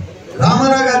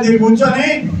రామారావు గారి కూర్చొని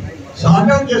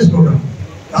సార్ట్అవుట్ చేసుకోవడం.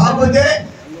 కాకపోతే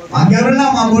మాకెవరన్నా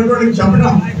మా బోర్డుకి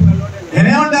చెప్పడం.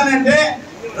 నేనేమంటానంటే,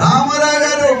 రామారావు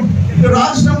గారు ఇటు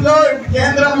రాష్ట్రంలో, ఇటు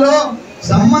కేంద్రంలో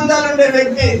సంబంధాలు ఉండే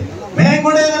వ్యక్తి. మేము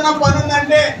కూడా ఏదైనా పని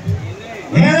ఉందంటే,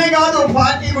 నేనే కాదు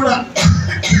పార్టీ కూడా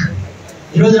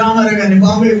ఈరోజు రామారావు గారిని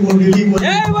బాంబేకి పో, ఢిల్లీకి పో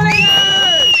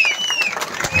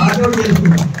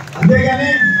చేసుకుంటాం. అంతేగాని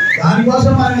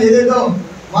దానికోసం మనం ఏదేదో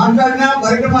మాట్లాడినా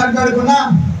బయట మాట్లాడుకున్నా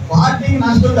పార్టీకి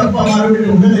నష్టం తప్ప మరొకటి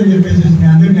ఉండదని చెప్పేసి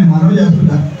అందరికి నేను మనవి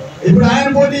చేస్తున్నా. ఇప్పుడు ఆయన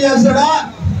పోటీ చేస్తాడా,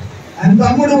 ఆయన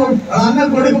తమ్ముడు అన్న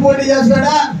కొడుకు పోటీ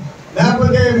చేస్తాడా,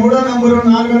 లేకపోతే 3వ నంబరు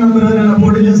 4వ నంబరు ఎవరైనా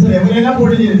పోటీ చేస్తారు? ఎవరైనా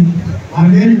పోటీ చేయండి,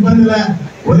 మనకేం ఇబ్బందిలే.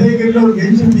 ఉదయగిరిలో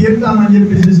గెలిచి తీరుతామని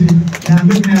చెప్పేసి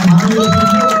నేను మనవి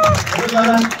చేస్తున్నాను.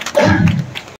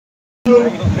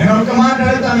 నేను ఒక్క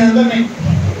మాట్లాడతాను అందరినీ.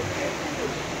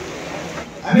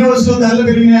 అన్ని వస్తువులు ధరలు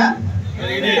పెరిగినాయా?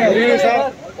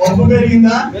 ఉప్పు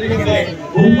పెరిగిందా?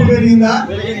 ఉప్పు పెరిగిందా?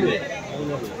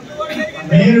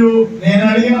 నేను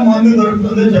అడిగిన మందు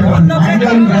దొరుకుతుందో చెప్పండి.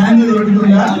 బ్రాండ్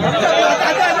దొరుకుతుందా?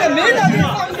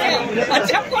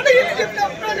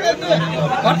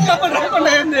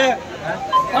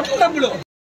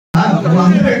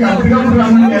 అప్పటికప్పుడు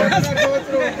రమ్మంటే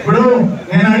ఇప్పుడు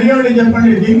నేను అడిగేవాడికి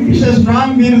చెప్పండి. కింగ్ఫిషర్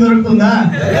స్ట్రాంగ్ బీర్ దొరుకుతుందా?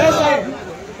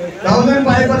 1000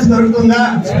 పైపర్స్ దొరుకుతుందా?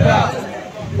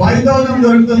 5000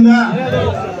 దొరుకుతుందా?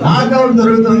 నాకౌట్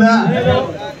దొరుకుతుందా?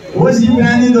 ఓసీ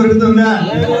బ్రాండీ దొరుకుతుందా?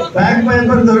 బ్యాక్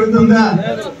పైపర్ దొరుకుతుందా?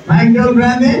 మ్యాక్డోల్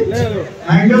బ్రాండీ,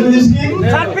 మ్యాక్డోల్ విస్కీ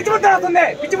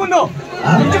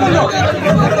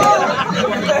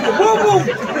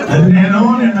అది నేను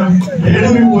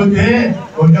ఏడుకి పోతే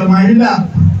ఒక మహిళ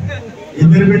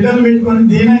 2 బిడ్డలు పెట్టుకొని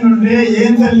దీనంగా ఉంటే,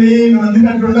 ఏం తల్లి నువ్వు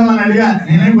ఎందుకంటుంటావు అని అడిగా.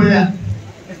 నేనే పోయా,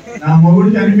 నా మొగుడు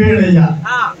చనిపోయాడు అయ్యా,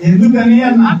 ఎందుకని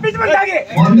అన్న.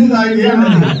 మందు తాగి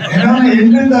అన్నది. ఏమన్నా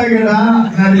ఎందుకు తాగాడా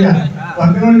అని అడిగా.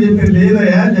 పక్కన చెప్పి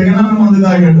లేదయ్యా జగనన్న మందు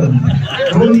తాగాడు.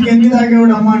 రోజుకి ఎన్ని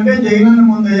తాగేవాడు అమ్మ అంటే, జగనన్న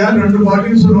మందు అయ్యా 2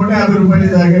 బాటిల్స్ 150 రూపాయలు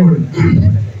తాగేవాడు.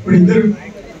 ఇప్పుడు ఇద్దరు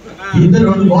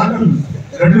 2 బాటిల్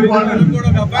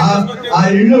ఆ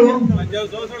ఇల్లు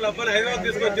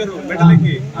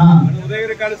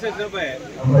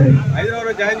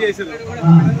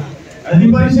అది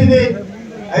పరిస్థితి.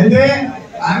 అయితే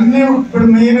అన్ని ఇప్పుడు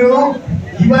మీరు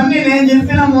ఇవన్నీ నేను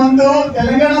చెప్పిన ముందు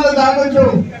తెలంగాణలో తాగొచ్చు,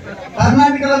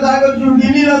 కర్ణాటకలో తాగొచ్చు,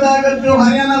 ఢిల్లీలో తాగొచ్చు,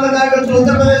 హర్యానాలో తాగొచ్చు,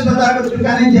 ఉత్తరప్రదేశ్ లో తాగొచ్చు,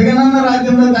 కానీ జగనన్న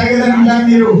రాజ్యంలో తాగేదంటా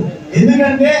మీరు.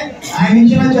 ఎందుకంటే ఆయన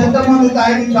ఇచ్చిన చెత్త మందు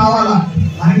తాగి చావాలా,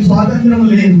 ఆయనకి స్వాతంత్రం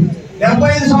లేదు.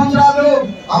 75 సంవత్సరాలు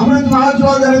అమృత్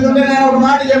మహోత్సవాలు జరుగుతుంటే నేను ఒక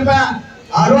మాట చెప్పా.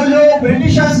 ఆ రోజు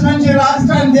బ్రిటిషర్స్ నుంచి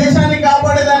రాష్ట్రాన్ని దేశాన్ని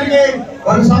కాపాడేదానికి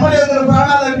వాళ్ళు సమరయోధులు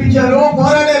ప్రాణాలు అర్పించారు,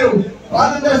 పోరాడారు,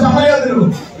 స్వాతంత్ర సమరయోధులు.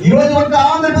 ఈ రోజు ఒక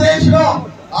ఆంధ్రప్రదేశ్ లో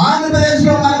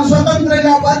మనం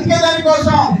స్వతంత్రంగా బతికేదాని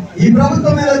కోసం ఈ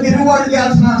ప్రభుత్వం మీద తిరుగుబాటు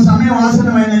చేయాల్సిన సమయం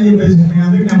ఆసనమైందని చెప్పేసి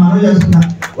అందుకు నేను మనవి చేస్తున్నా.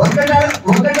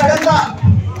 ఒక్కటంతా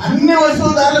అన్ని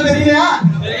వస్తువుల ధరలు పెరిగినా,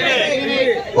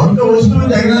 ఒక్క వస్తువు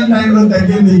జగన్ టైంలో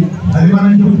తగ్గింది, అది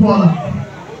మనం చెప్పుకోవాలి.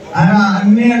 ఆయన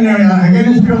అన్ని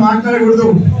అగెనిస్ట్ గా మాట్లాడకూడదు.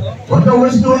 ఒక్క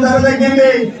వస్తువు ధర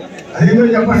తగ్గింది, అదేదో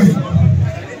చెప్పండి.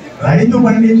 రైతు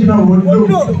పండించిన ఒడ్లు,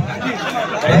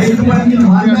 రైతు పండించిన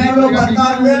మా టైంలో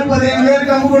 14,000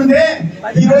 15,000 అమ్ముకుంటే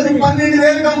ఈ రోజు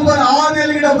 12,000 అమ్ముకొని 6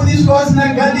 నెలలకి డబ్బు తీసుకోవాల్సిన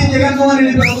గతి జగన్మోహన్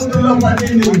రెడ్డి ప్రభుత్వంలో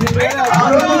పట్టింది. ఆ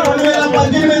రోజు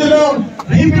 2018లో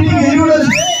బీపీటీకి ఎరువులు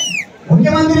వస్తే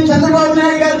ముఖ్యమంత్రి చంద్రబాబు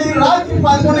నాయుడు గారి రాత్రి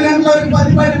 11 గంటల వరకు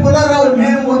 10 పుల్లారావు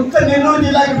నేను మొత్తం నెల్లూరు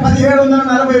జిల్లాకి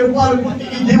 1740 రూపాయలు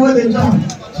పుట్టికి జీవో తెచ్చాం,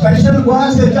 స్పెషల్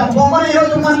బోనస్ తెచ్చాం. బొమ్మలు ఈ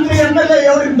రోజు మంత్రి ఎమ్మెల్యే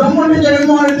ఎవరికి దమ్ముంటే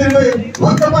జగన్మోహన్ రెడ్డి తిరిగి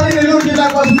ఒక్క పని నెల్లూరు జిల్లా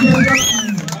కోసం చేస్తాం.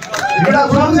 ఇక్కడ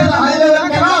సోమశిల హై లెవెల్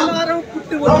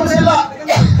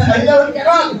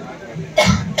కెనాల్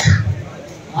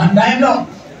ఆ టైంలో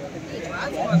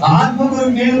ఆత్మకూరు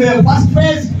నీళ్ళు ఫస్ట్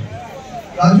ఫేజ్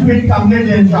ఖర్చు పెట్టి కంప్లీట్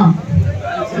చేయించాం.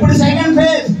 ఇప్పుడు second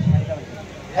phase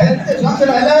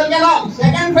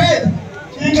second phase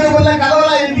చీకటిగుల్ల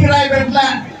Kalavala ఇంటికి రాయి పెట్టలే.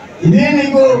 ఇదే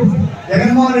నీకు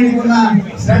జగన్మోహన్ రెడ్డికి ఉన్న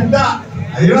శ్రద్ధ.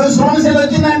 ఈరోజు సోమశిల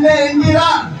వచ్చిందంటే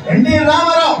ఎన్టీ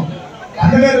రామారావు,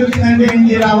 కండలేరు వచ్చిందంటే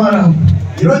ఎన్టీ రామారావు.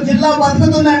 ఈరోజు జిల్లా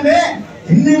బతుకుతుందంటే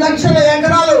ఇన్ని లక్షల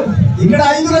ఎకరాలు, ఇక్కడ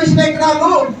 5 లక్షల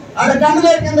ఎకరాలు, అక్కడ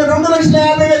కండలేరు కింద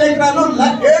 2,50,000 ఎకరాలు,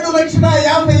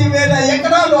 7,50,000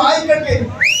 ఎకరాలు ఆయకట్టి.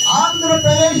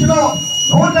 ఆంధ్రప్రదేశ్ లో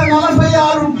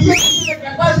 146 టీఎంసీల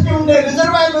కెపాసిటీ ఉండే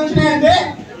రిజర్వాయర్లు వచ్చినాయంటే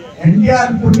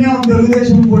ఎన్టీఆర్ పుణ్యం,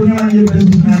 తెలుగుదేశం పుణ్యం అని చెప్పేసి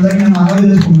అందరికీ మనవి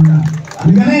చేసుకుంటున్నా.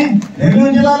 అందుకని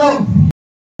నెల్లూరు జిల్లాలో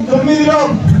 9లో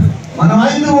మనం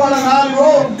 5 వాళ్ళ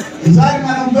 4, ఈసారి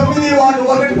మనం 9 వాళ్ళు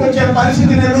 1కి వచ్చే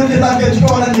పరిస్థితి నెల్లూరు జిల్లా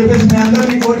తెచ్చుకోవాలని చెప్పేసి నేను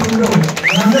అందరినీ కోరుకుంటూ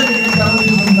అందరికీ సెలవు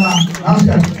తీసుకుంటున్నా.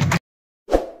 నమస్కారం.